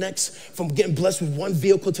home to the next, from getting blessed with one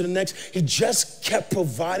vehicle to the next. He just kept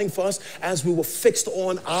providing for us as we were fixed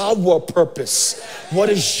on our purpose. What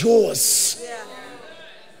is yours?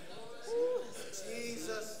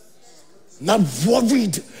 Not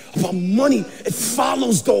worried about money. It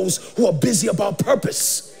follows those who are busy about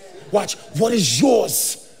purpose. Watch, what is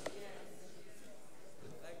yours?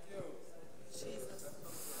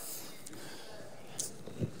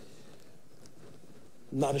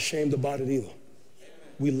 Not ashamed about it either.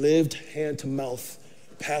 We lived hand to mouth,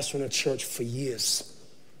 pastoring a church for years.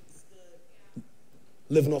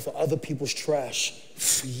 Living off of other people's trash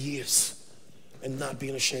for years and not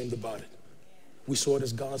being ashamed about it. We saw it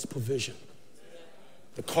as God's provision.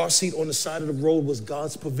 The car seat on the side of the road was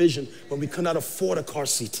God's provision when we could not afford a car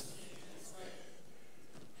seat.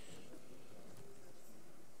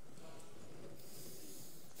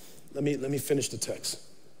 Let me finish the text.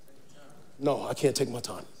 No, I can't take my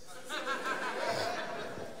time.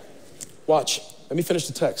 Watch, let me finish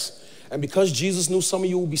the text. And because Jesus knew some of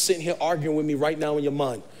you will be sitting here arguing with me right now in your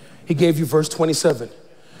mind, he gave you verse 27.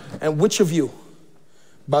 And which of you,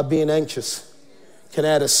 by being anxious, can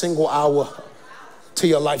add a single hour to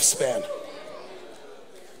your lifespan?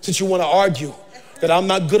 Since you want to argue that I'm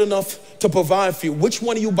not good enough to provide for you. Which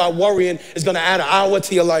one of you by worrying is going to add an hour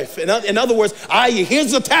to your life? In other words,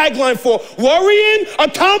 here's the tagline for worrying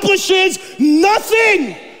accomplishes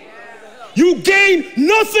nothing. You gain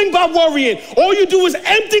nothing by worrying. All you do is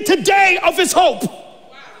empty today of its hope.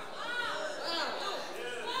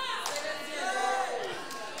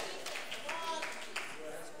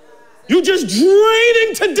 You're just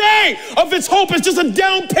draining today of its hope. It's just a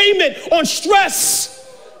down payment on stress.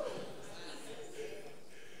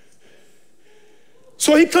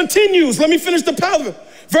 So he continues. Let me finish the paragraph.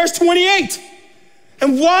 Verse 28.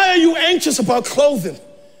 And why are you anxious about clothing?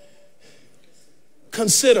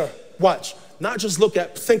 Consider, watch, not just look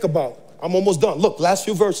at, think about. I'm almost done. Look, last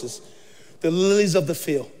few verses. The lilies of the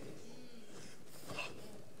field.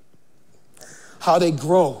 How they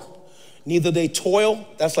grow. Neither they toil,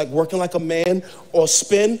 that's like working like a man, or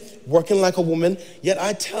spin, working like a woman. Yet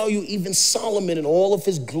I tell you, even Solomon in all of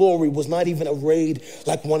his glory was not even arrayed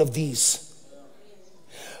like one of these.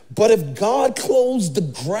 But if God clothes the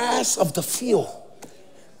grass of the field,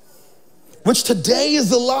 which today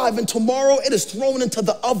is alive and tomorrow it is thrown into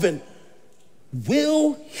the oven,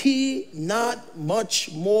 will he not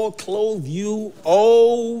much more clothe you,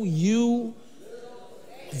 O you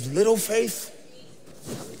of little faith?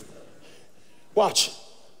 Watch.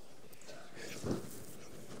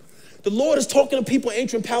 The Lord is talking to people in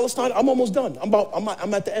ancient Palestine. I'm almost done.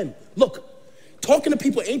 I'm at the end. Look, talking to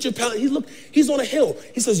people in ancient Palestine. He's on a hill.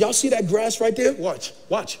 He says, y'all see that grass right there? Watch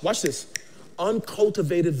this.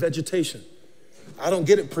 Uncultivated vegetation. I don't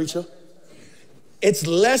get it, preacher. It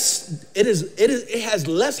has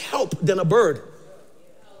less help than a bird.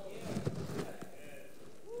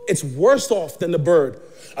 It's worse off than the bird.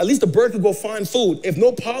 At least the bird could go find food. If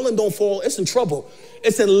no pollen don't fall, it's in trouble.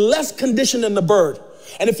 It's in less condition than the bird.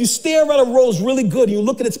 And if you stare at a rose really good and you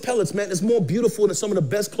look at its pellets, man, it's more beautiful than some of the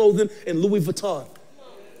best clothing in Louis Vuitton.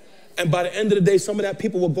 And by the end of the day, some of that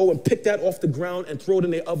people will go and pick that off the ground and throw it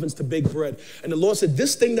in their ovens to bake bread. And the Lord said,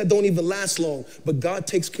 this thing that don't even last long, but God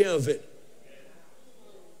takes care of it.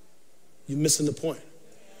 You're missing the point.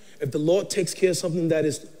 If the Lord takes care of something that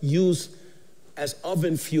is used as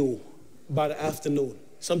oven fuel by the afternoon,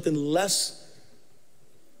 something less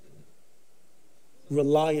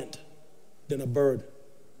reliant than a bird,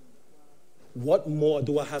 what more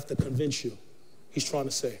do I have to convince you? He's trying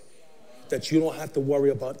to say that you don't have to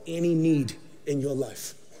worry about any need in your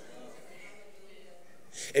life.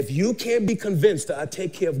 If you can't be convinced that I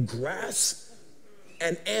take care of grass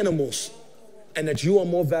and animals and that you are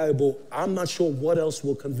more valuable, I'm not sure what else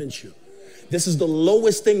will convince you. This is the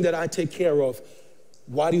lowest thing that I take care of.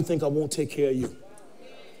 Why do you think I won't take care of you?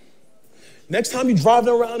 Next time you're driving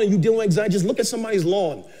around and you're dealing with anxiety, just look at somebody's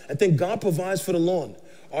lawn and think God provides for the lawn.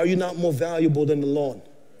 Are you not more valuable than the lawn?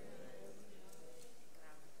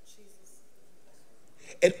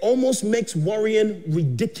 It almost makes worrying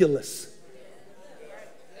ridiculous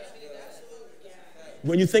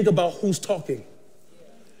when you think about who's talking.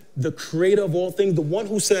 The creator of all things, the one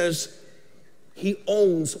who says he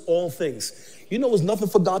owns all things. You know, it's nothing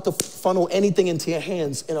for God to funnel anything into your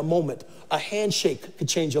hands in a moment. A handshake could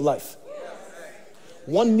change your life.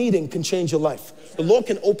 One meeting can change your life. The Lord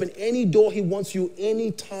can open any door he wants you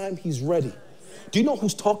anytime he's ready. Do you know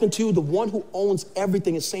who's talking to you? The one who owns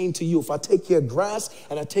everything is saying to you, if I take care of grass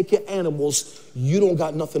and I take care of animals, you don't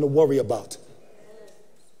got nothing to worry about.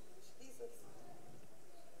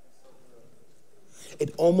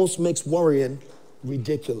 It almost makes worrying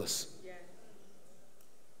ridiculous.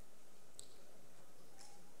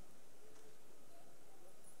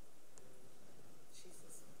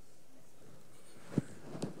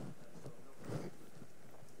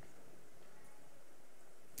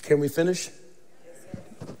 Can we finish?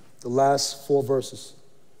 The last 4 verses.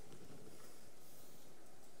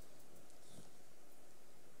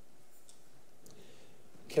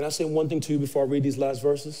 Can I say one thing to you before I read these last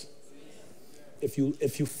verses? If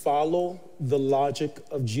you follow the logic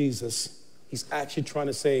of Jesus, he's actually trying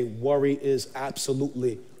to say worry is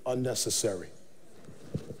absolutely unnecessary.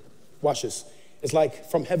 Watch this. It's like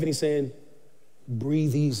from heaven he's saying,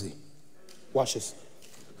 breathe easy. Watch this.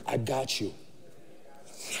 I got you.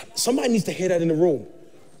 Somebody needs to hear that in the room.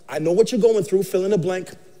 I know what you're going through, fill in the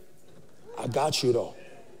blank. I got you though.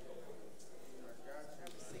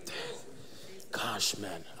 Gosh,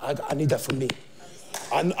 man, I need that for me.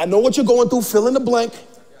 I know what you're going through, fill in the blank.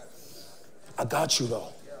 I got you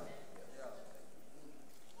though.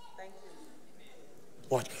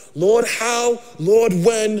 Watch. Lord, how? Lord,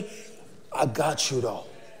 when? I got you though.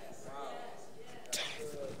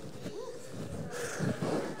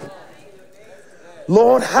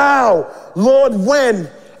 Lord, how? Lord, when?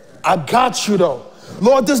 I got you though.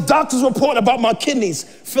 Lord, this doctor's report about my kidneys.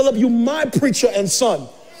 Philip, you my preacher and son.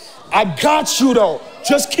 I got you though.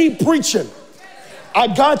 Just keep preaching. I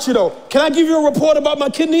got you though. Can I give you a report about my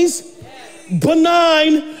kidneys?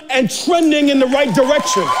 Benign and trending in the right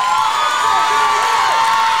direction.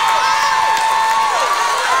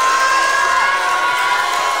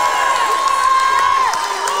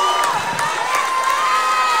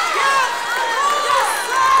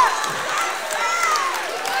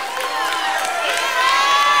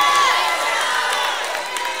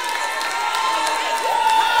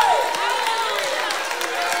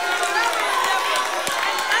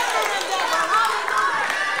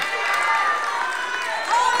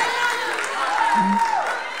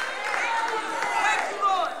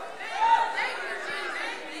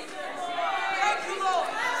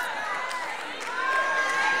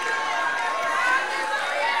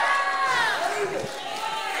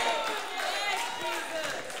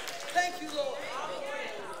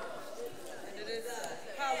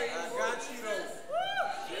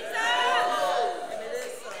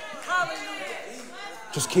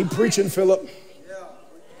 Just keep preaching, Philip.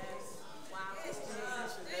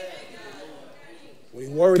 What are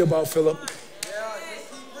you worried about, Philip?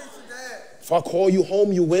 If I call you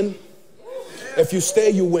home, you win. If you stay,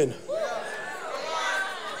 you win.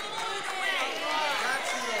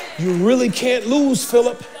 You really can't lose,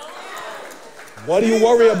 Philip. What do you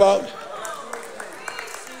worry about?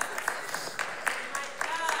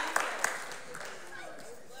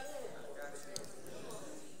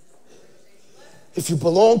 If you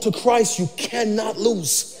belong to Christ, you cannot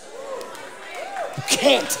lose. You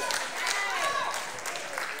can't.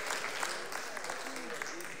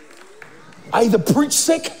 I either preach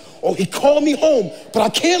sick or he called me home, but I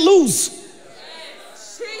can't lose.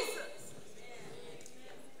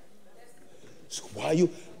 So why are you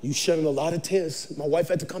shedding a lot of tears? My wife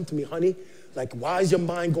had to come to me, honey, like, why is your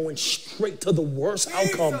mind going straight to the worst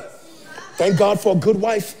outcome? Thank God for a good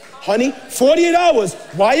wife. Honey, 48 hours.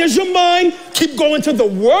 Why is your mind keep going to the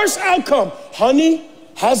worst outcome? Honey,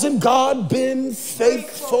 hasn't God been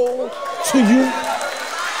faithful to you?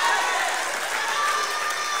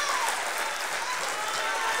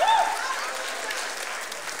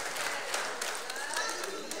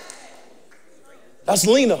 That's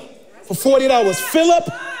Lena for 48 hours. Philip,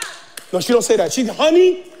 no, she don't say that. She,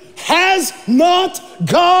 honey, has not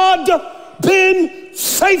God been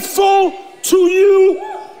faithful to you?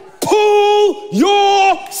 Pull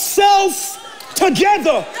yourself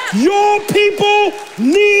together. Your people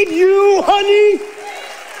need you, honey.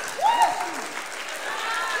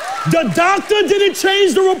 The doctor didn't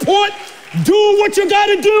change the report. Do what you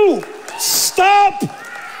gotta do. Stop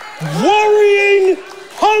worrying,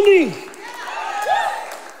 honey.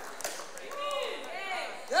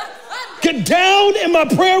 Get down in my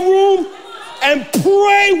prayer room and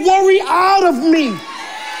pray worry out of me.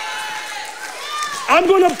 I'm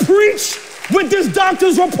gonna preach with this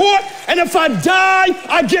doctor's report, and if I die,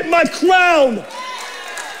 I get my crown.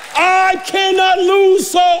 I cannot lose,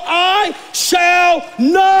 so I shall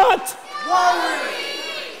not worry.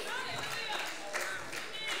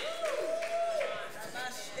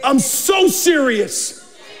 I'm so serious.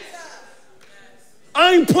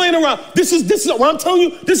 I ain't playing around. This is what I'm telling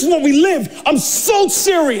you, this is what we live. I'm so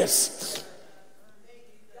serious.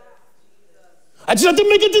 I just have to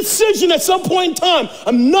make a decision at some point in time.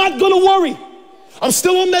 I'm not gonna worry. I'm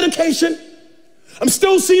still on medication. I'm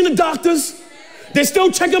still seeing the doctors. They're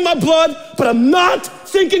still checking my blood, but I'm not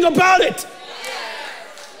thinking about it.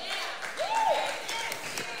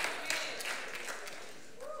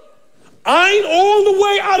 I ain't all the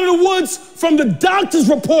way out of the woods from the doctor's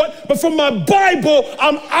report, but from my Bible,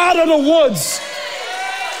 I'm out of the woods.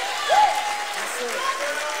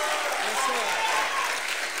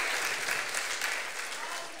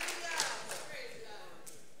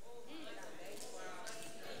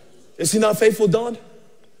 Is he not faithful, Don?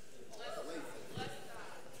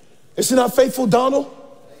 Is he not faithful, Donald?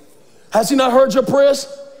 Has he not heard your prayers?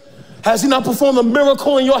 Has he not performed a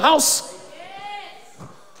miracle in your house?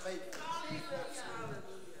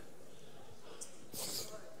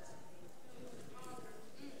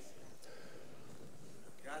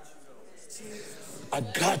 I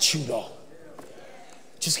got you though.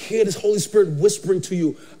 Just hear this Holy Spirit whispering to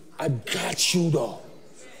you, I got you though.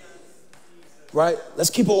 Right? Let's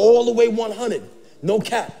keep it all the way 100. No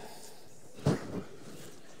cap.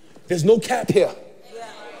 There's no cap here.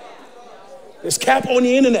 There's cap on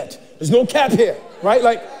the internet. There's no cap here. Right?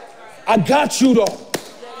 Like, I got you though.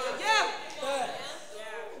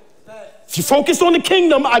 If you focus on the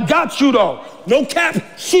kingdom, I got you though. No cap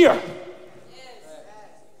here.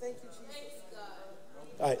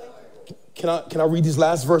 All right. Can I read these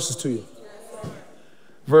last verses to you?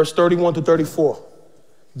 Verse 31 to 34.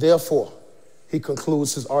 Therefore, he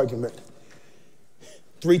concludes his argument.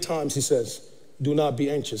 3 times he says, do not be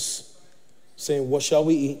anxious, saying, what shall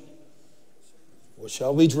we eat? What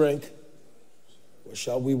shall we drink? What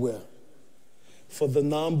shall we wear? For the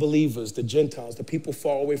non-believers, the Gentiles, the people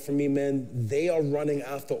far away from me, man, they are running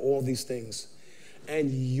after all these things.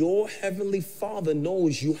 And your heavenly Father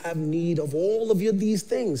knows you have need of all of these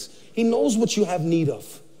things. He knows what you have need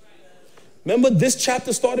of. Remember, this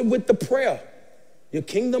chapter started with the prayer. Your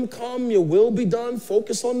kingdom come, your will be done.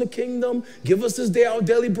 Focus on the kingdom. Give us this day our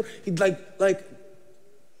daily bread. He's like,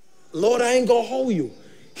 Lord, I ain't gonna hold you.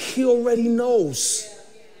 He already knows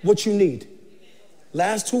what you need.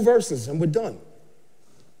 Last 2 verses and we're done.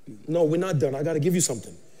 No, we're not done. I got to give you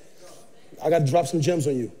something. I got to drop some gems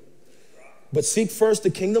on you. But seek first the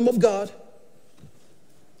kingdom of God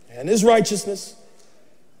and his righteousness,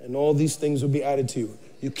 and all these things will be added to you.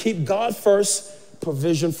 You keep God first,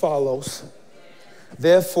 provision follows.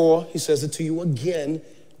 Therefore, he says it to you again,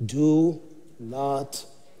 do not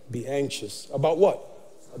be anxious. About what?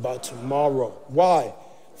 About tomorrow. Why?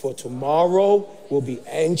 For tomorrow will be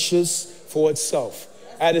anxious for itself.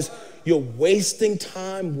 That is, you're wasting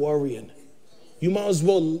time worrying. You might as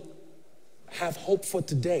well have hope for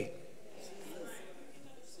today.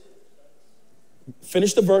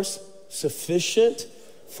 Finish the verse. Sufficient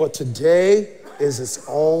for today is its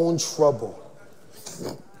own trouble.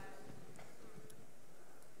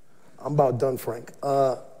 I'm about done, Frank.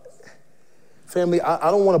 Family, I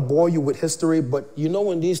don't want to bore you with history, but you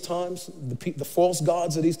know in these times, the false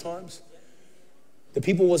gods of these times, the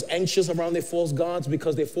people was anxious around their false gods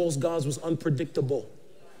because their false gods was unpredictable.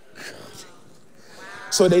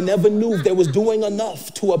 So they never knew if they was doing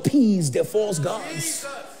enough to appease their false gods.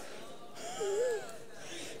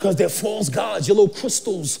 Because their false gods, your little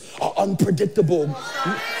crystals, are unpredictable.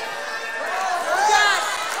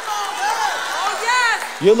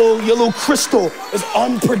 Your little crystal is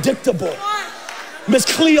unpredictable. Miss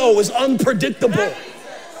Cleo is unpredictable.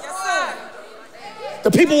 The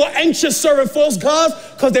people were anxious serving false gods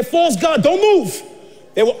because their false god don't move.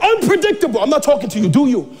 They were unpredictable. I'm not talking to you, do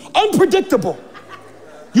you? Unpredictable.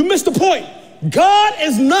 You missed the point. God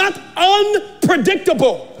is not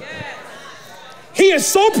unpredictable. He is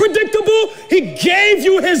so predictable, he gave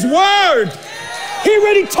you his word. He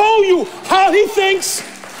already told you how he thinks,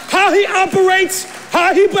 how he operates,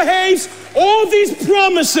 how he behaves. All these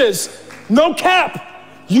promises, no cap.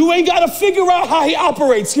 You ain't got to figure out how he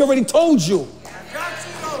operates. He already told you.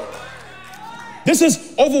 This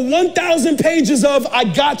is over 1,000 pages of I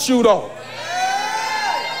got you though.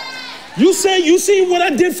 You seen what I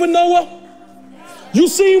did for Noah? You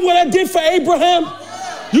seen what I did for Abraham?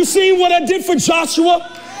 You seen what I did for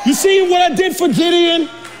Joshua? You seen what I did for Gideon?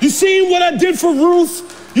 You seen what I did for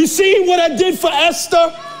Ruth? You seen what I did for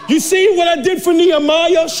Esther? You seen what I did for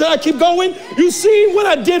Nehemiah? Should I keep going? You seen what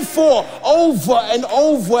I did for over and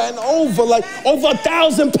over and over, like over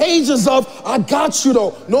 1,000 pages of I got you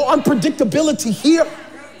though. No unpredictability here.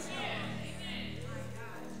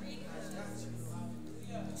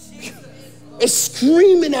 It's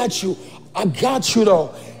screaming at you. I got you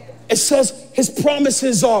though. It says his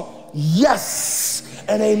promises are yes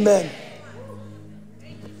and amen.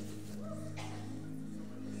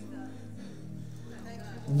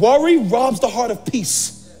 Worry robs the heart of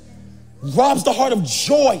peace, robs the heart of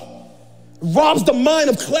joy, robs the mind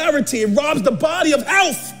of clarity, it robs the body of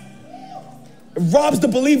health, it robs the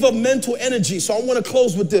believer of mental energy. So I want to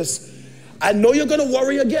close with this. I know you're going to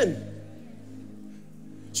worry again.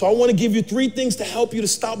 So I want to give you 3 things to help you to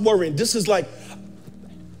stop worrying. This is like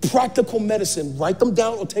practical medicine. Write them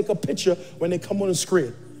down or take a picture when they come on the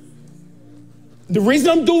screen. The reason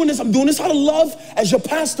I'm doing this out of love as your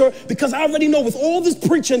pastor, because I already know with all this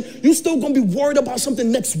preaching, you're still going to be worried about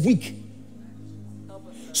something next week.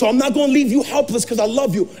 So I'm not going to leave you helpless because I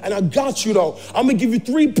love you and I got you though. I'm going to give you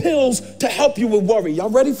 3 pills to help you with worry. Y'all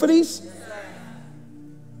ready for these?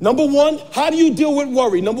 Number 1, how do you deal with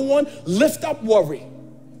worry? Number 1, lift up worry.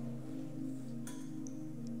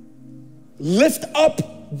 Lift up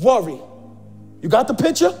worry. You got the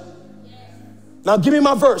picture? Now give me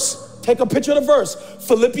my verse. Take a picture of the verse.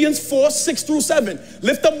 Philippians 4:6-7.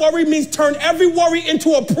 Lift up worry means turn every worry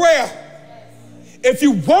into a prayer. If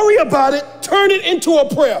you worry about it, turn it into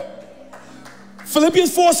a prayer.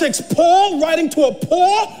 Philippians 4:6. Paul writing to a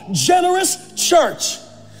poor, generous church.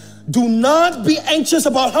 Do not be anxious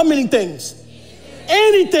about how many things?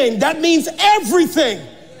 Anything. That means everything.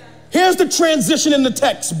 Here's the transition in the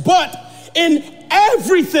text. But in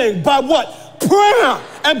everything, by what? Prayer.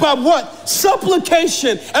 And by what?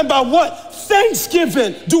 Supplication. And by what?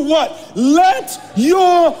 thanksgiving, do what? Let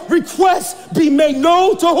your requests be made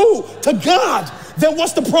known to who? To God. Then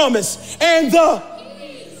what's the promise? And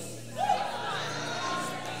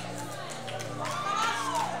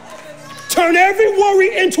turn every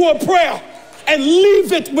worry into a prayer and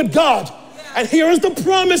leave it with God. And here is the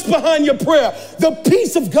promise behind your prayer. The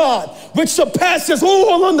peace of God, which surpasses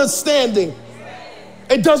all understanding.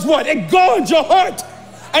 It does what? It guards your heart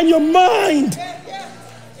and your mind.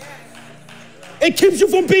 It keeps you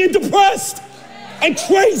from being depressed and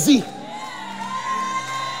crazy.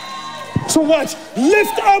 So watch,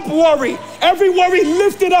 lift up worry. Every worry,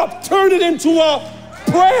 lift it up. Turn it into a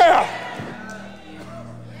prayer.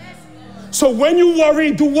 So when you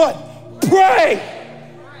worry, do what? Pray.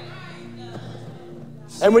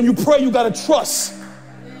 And when you pray, you got to trust.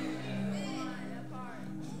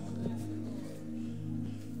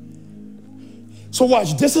 So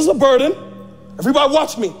watch, this is a burden. Everybody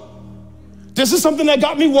watch me. This is something that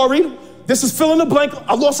got me worried. This is fill in the blank.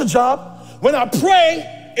 I lost a job. When I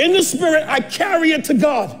pray in the spirit, I carry it to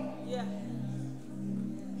God. Yeah.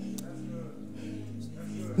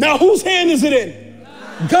 Now, whose hand is it in?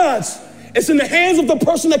 God's. It's in the hands of the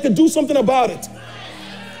person that can do something about it.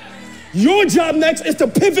 Your job next is to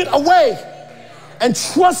pivot away and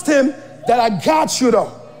trust him that I got you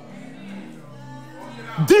though.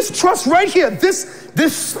 This trust right here,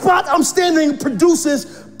 this spot I'm standing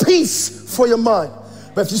produces peace for your mind.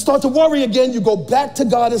 But if you start to worry again, you go back to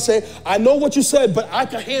God and say, I know what you said, but I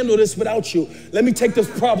can handle this without you. Let me take this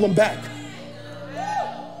problem back.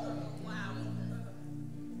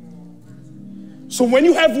 So when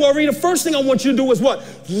you have worry, the first thing I want you to do is what?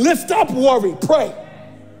 Lift up worry, pray.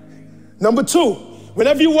 Number two,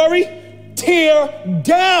 whenever you worry, tear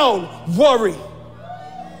down worry.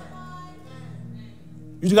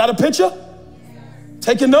 You got a picture?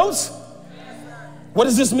 Taking notes? What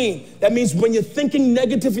does this mean? That means when you're thinking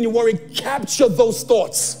negative and you worry, capture those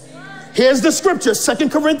thoughts. Here's the scripture, 2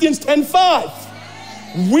 Corinthians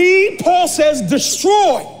 10:5. Paul says,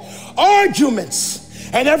 destroy arguments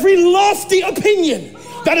and every lofty opinion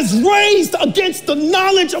that is raised against the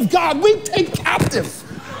knowledge of God. We take captive.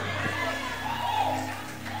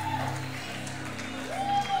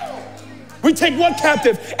 We take what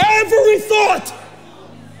captive? Every thought.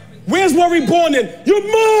 Where's worry born in? Your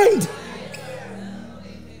mind.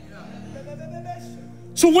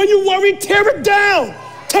 So when you worry, tear it down.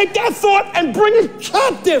 Take that thought and bring it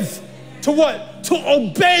captive to what? To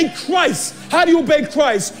obey Christ. How do you obey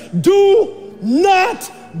Christ? Do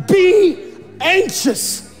not be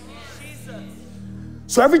anxious.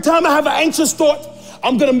 So every time I have an anxious thought,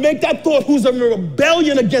 I'm going to make that thought who's in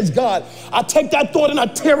rebellion against God. I take that thought and I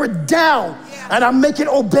tear it down and I make it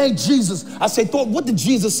obey Jesus. I say, thought, what did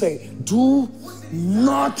Jesus say? Do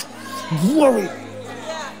not worry.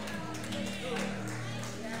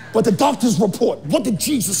 But the doctor's report, what did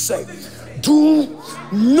Jesus say? Do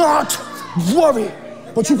not worry.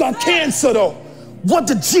 But you got cancer though. What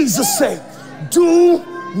did Jesus say? Do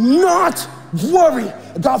not worry.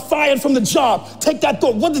 I got fired from the job. Take that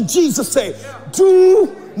thought. What did Jesus say?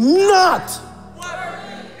 Do not.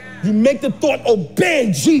 You make the thought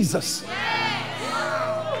obey Jesus.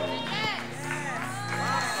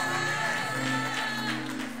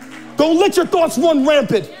 Don't let your thoughts run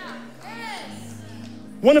rampant.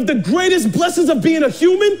 One of the greatest blessings of being a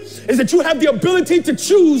human is that you have the ability to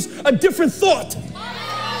choose a different thought.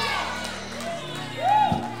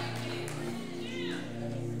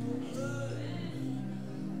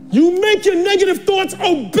 You make your negative thoughts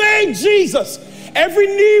obey Jesus. Every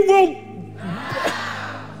knee will.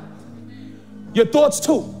 Your thoughts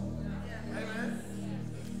too.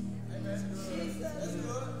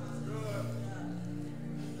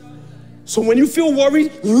 So when you feel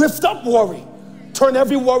worried, lift up worry. Turn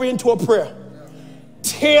every worry into a prayer.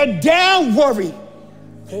 Tear down worry.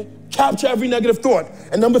 Okay? Capture every negative thought.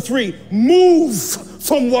 And number three, move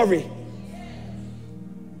from worry.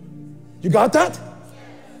 You got that?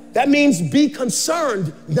 That means be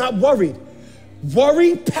concerned, not worried.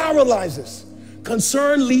 Worry paralyzes.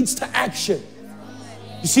 Concern leads to action.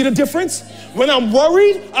 You see the difference? When I'm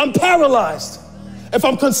worried, I'm paralyzed. If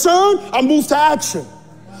I'm concerned, I move to action.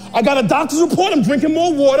 I got a doctor's report, I'm drinking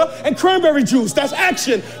more water and cranberry juice. That's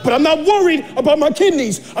action. But I'm not worried about my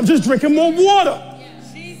kidneys. I'm just drinking more water.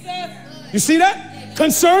 You see that?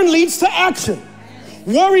 Concern leads to action.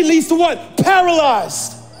 Worry leads to what?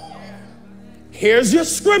 Paralyzed. Here's your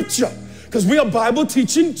scripture, because we are Bible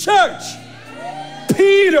teaching church.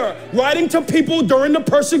 Peter writing to people during the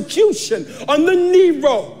persecution under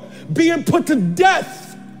Nero, being put to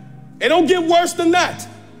death. It don't get worse than that.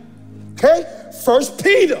 Okay? 1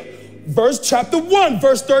 Peter chapter 1,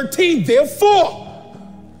 verse 13. Therefore,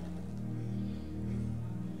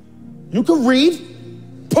 you can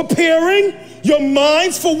read, preparing your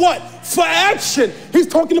minds for what? For action. He's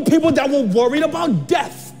talking to people that were worried about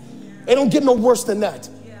death. It don't get no worse than that.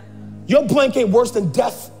 Your blank ain't worse than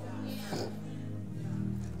death.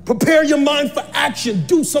 Prepare your mind for action.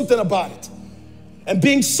 Do something about it. And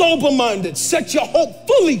being sober-minded, set your hope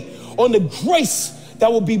fully on the grace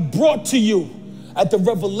that will be brought to you at the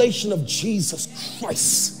revelation of Jesus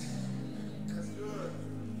Christ. That's good.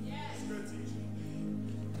 That's good teaching.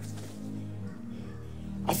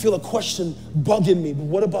 I feel a question bugging me, but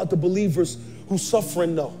what about the believers who's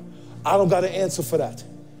suffering? No, I don't got an answer for that.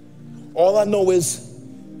 All I know is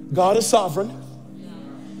God is sovereign.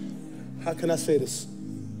 How can I say this?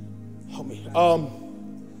 Help me.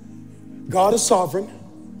 God is sovereign.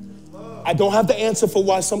 I don't have the answer for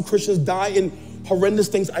why some Christians die in horrendous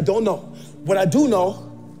things. I don't know. What I do know,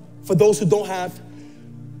 for those who don't have,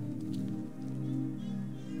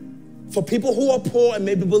 for people who are poor and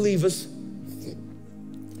maybe believers,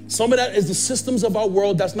 some of that is the systems of our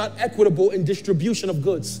world that's not equitable in distribution of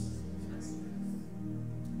goods.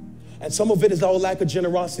 And some of it is our lack of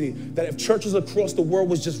generosity, that if churches across the world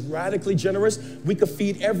was just radically generous, we could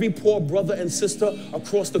feed every poor brother and sister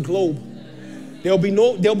across the globe. There'll be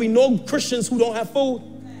no Christians who don't have food.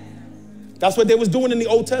 That's what they was doing in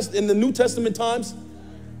the New Testament times.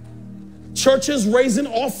 Churches raising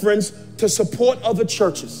offerings to support other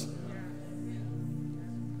churches.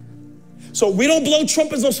 So we don't blow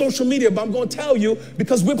trumpets on social media, but I'm going to tell you,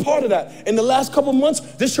 because we're part of that. In the last couple months,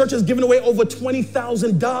 this church has given away over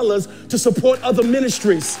 $20,000 to support other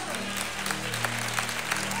ministries.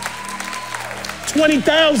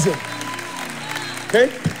 $20,000. Okay?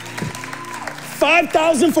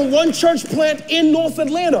 $5,000 for one church plant in North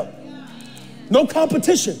Atlanta. No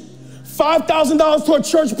competition. $5,000 to a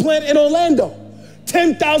church plant in Orlando.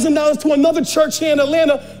 $10,000 to another church here in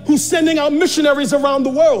Atlanta who's sending out missionaries around the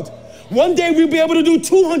world. One day we'll be able to do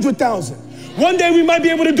 200,000. One day we might be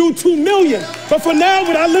able to do 2 million. But for now,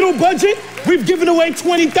 with our little budget, we've given away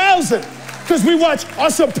 20,000 because we are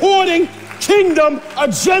supporting kingdom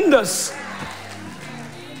agendas.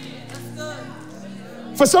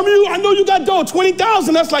 For some of you, I know you got dough,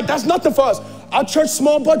 20,000. That's nothing for us. Our church,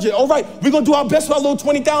 small budget. All right, we're going to do our best for our little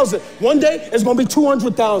 20,000. One day, it's going to be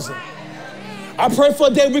 200,000. I pray for a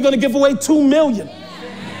day we're going to give away 2 million.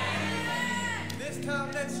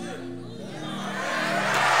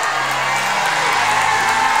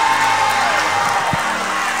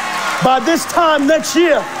 This time next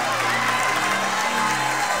year.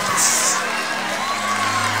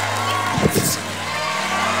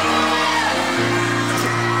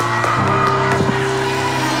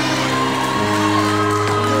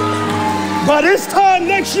 By this time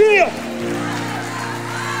next year.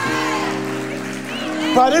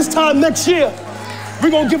 By this time next year,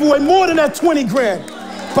 we're going to give away more than that 20 grand.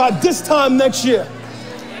 By this time next year.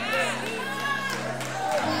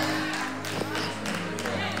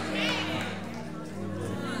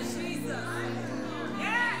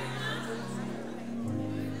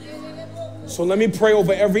 So let me pray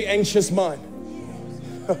over every anxious mind.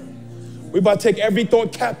 We're about to take every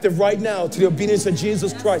thought captive right now to the obedience of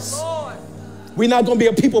Jesus Christ. We're not going to be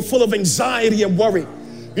a people full of anxiety and worry.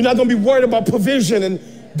 You're not going to be worried about provision and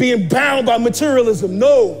being bound by materialism.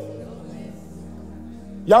 No.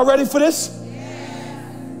 Y'all ready for this?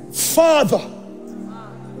 Father,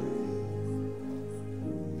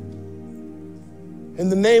 in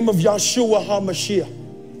the name of Yahshua HaMashiach.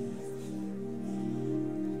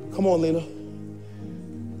 Come on, Lena.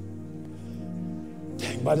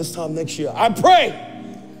 Dang, by this time next year, I pray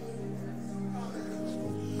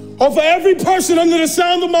over every person under the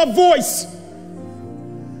sound of my voice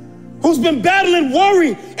who's been battling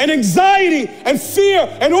worry and anxiety and fear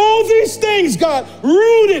and all these things, God,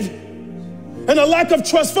 rooted in a lack of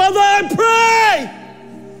trust. Father, I pray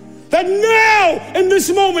that now in this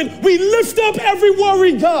moment we lift up every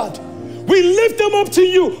worry, God. We lift them up to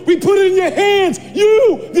you. We put it in your hands.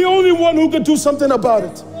 You, the only one who could do something about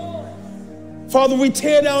it. Father, we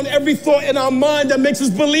tear down every thought in our mind that makes us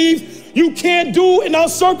believe you can't do in our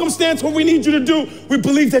circumstance what we need you to do. We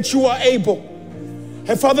believe that you are able.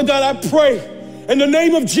 And Father God, I pray in the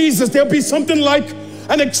name of Jesus, there'll be something like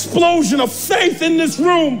an explosion of faith in this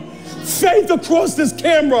room, faith across this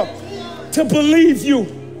camera, to believe you,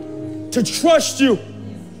 to trust you,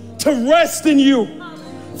 to rest in you.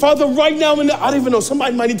 Father, right now, I don't even know,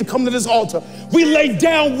 somebody might need to come to this altar. We lay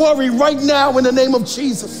down worry right now in the name of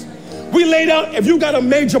Jesus. We lay down, if you got a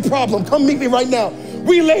major problem, come meet me right now.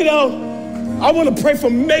 We lay down, I want to pray for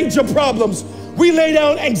major problems. We lay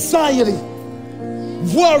down anxiety,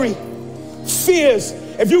 worry, fears,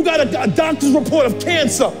 if you got a doctor's report of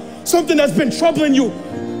cancer, something that's been troubling you,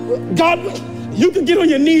 God, you can get on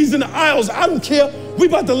your knees in the aisles. I don't care. We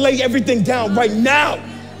about to lay everything down right now.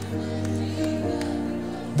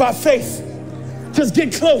 By faith, just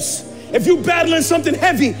get close. If you're battling something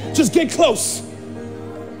heavy, just get close.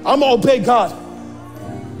 I'm gonna obey God.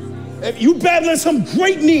 If you battling some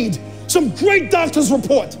great need, some great doctor's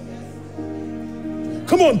report,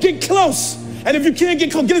 come on, get close. And if you can't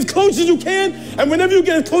get close, get as close as you can. And whenever you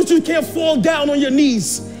get as close as you can, fall down on your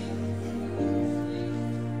knees.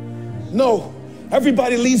 No,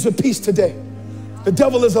 everybody leaves with peace today. The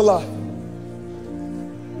devil is a lie.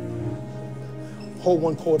 Hold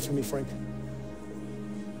one chord for me, Frank.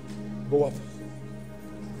 Go up.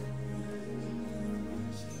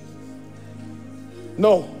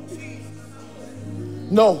 No.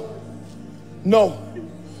 No. No.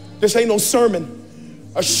 This ain't no sermon.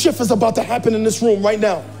 A shift is about to happen in this room right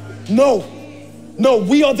now. No. No,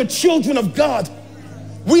 we are the children of God.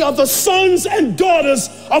 We are the sons and daughters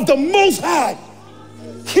of the Most High.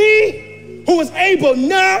 He who is able,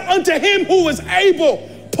 now unto him who is able.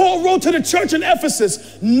 Paul wrote to the church in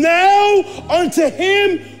Ephesus, now unto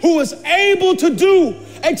him who is able to do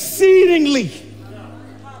exceedingly,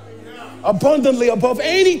 abundantly above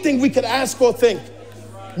anything we could ask or think.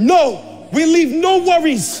 No, we leave no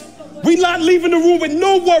worries. We're not leaving the room with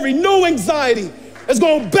no worry, no anxiety. It's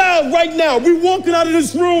going to bow right now. We're walking out of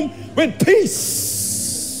this room with peace.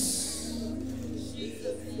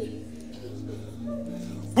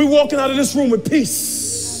 We're walking out of this room with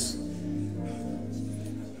peace.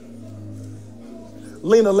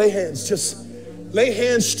 Lena, lay hands. Just lay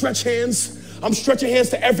hands, stretch hands. I'm stretching hands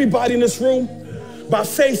to everybody in this room by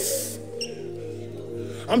faith.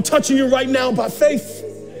 I'm touching you right now by faith.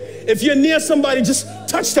 If you're near somebody, just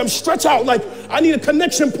touch them, stretch out like I need a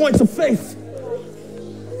connection point of faith.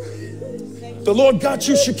 The Lord got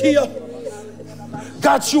you, Shakia.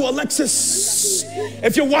 Got you, Alexis.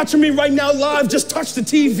 If you're watching me right now live, just touch the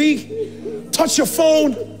TV, touch your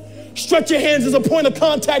phone, stretch your hands as a point of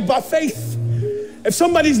contact by faith. If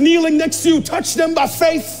somebody's kneeling next to you, touch them by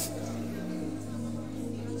faith.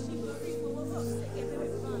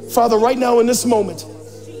 Father, right now in this moment,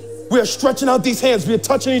 we are stretching out these hands. We are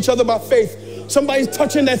touching each other by faith. Somebody's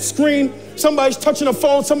touching that screen. Somebody's touching a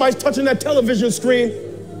phone. Somebody's touching that television screen.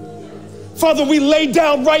 Father, we lay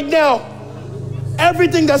down right now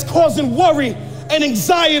everything that's causing worry and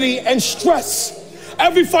anxiety and stress.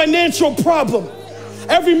 Every financial problem,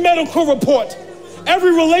 every medical report,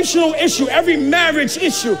 every relational issue, every marriage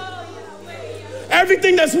issue,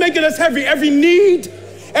 everything that's making us heavy, every need,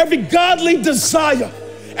 every godly desire,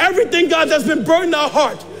 everything, God, that's been burdening our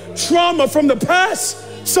heart. Trauma from the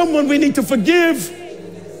past, someone we need to forgive,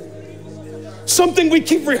 something we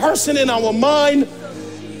keep rehearsing in our mind,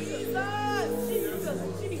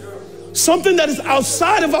 something that is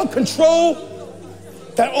outside of our control,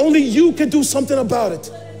 that only you can do something about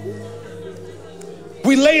it.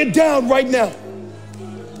 We lay it down right now.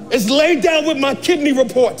 It's laid down with my kidney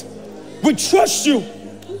report. We trust you.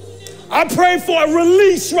 I pray for a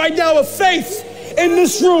release right now of faith in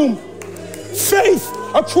this room. Faith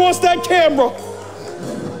across that camera.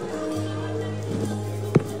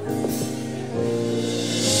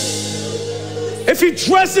 If he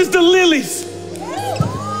dresses the lilies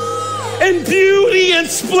in beauty and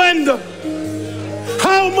splendor,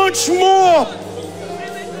 how much more?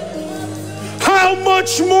 How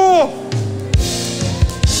much more?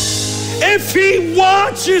 If he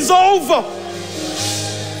watches over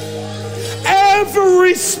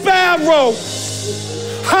every sparrow,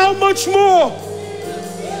 how much more?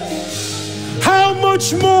 How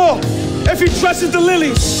much more if he dresses the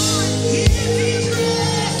lilies?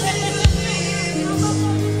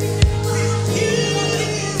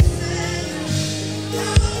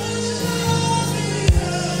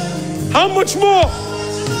 How much more?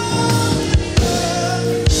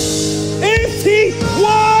 If he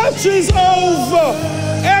watches over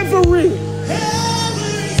every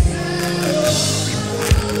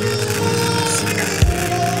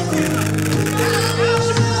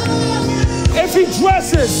if he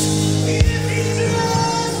dresses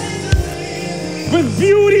with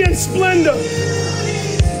beauty and splendor,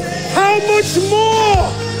 how much more?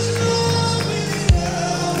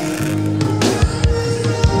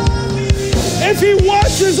 If he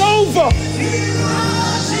watches over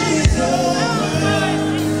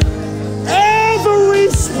every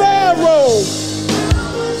sparrow,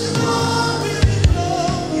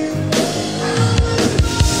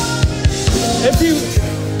 if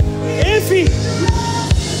he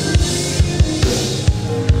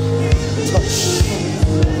touch,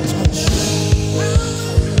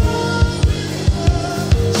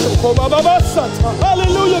 Oh,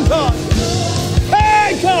 hallelujah, God.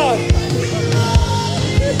 Hey, God.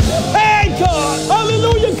 Hey, God.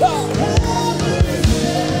 Hallelujah, God.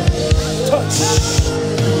 Touch.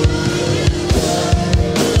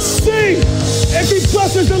 Sing. If he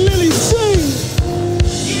blesses the lily, sing.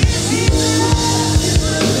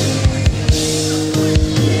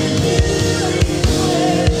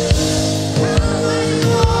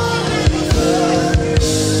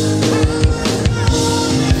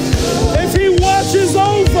 If he watches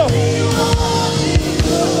over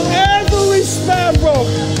every sparrow,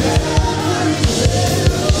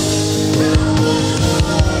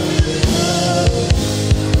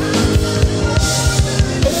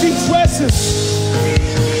 if he dresses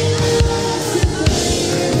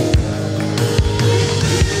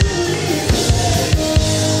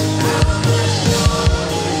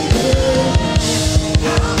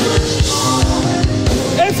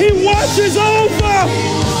if he watches over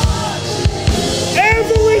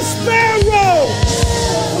every sparrow,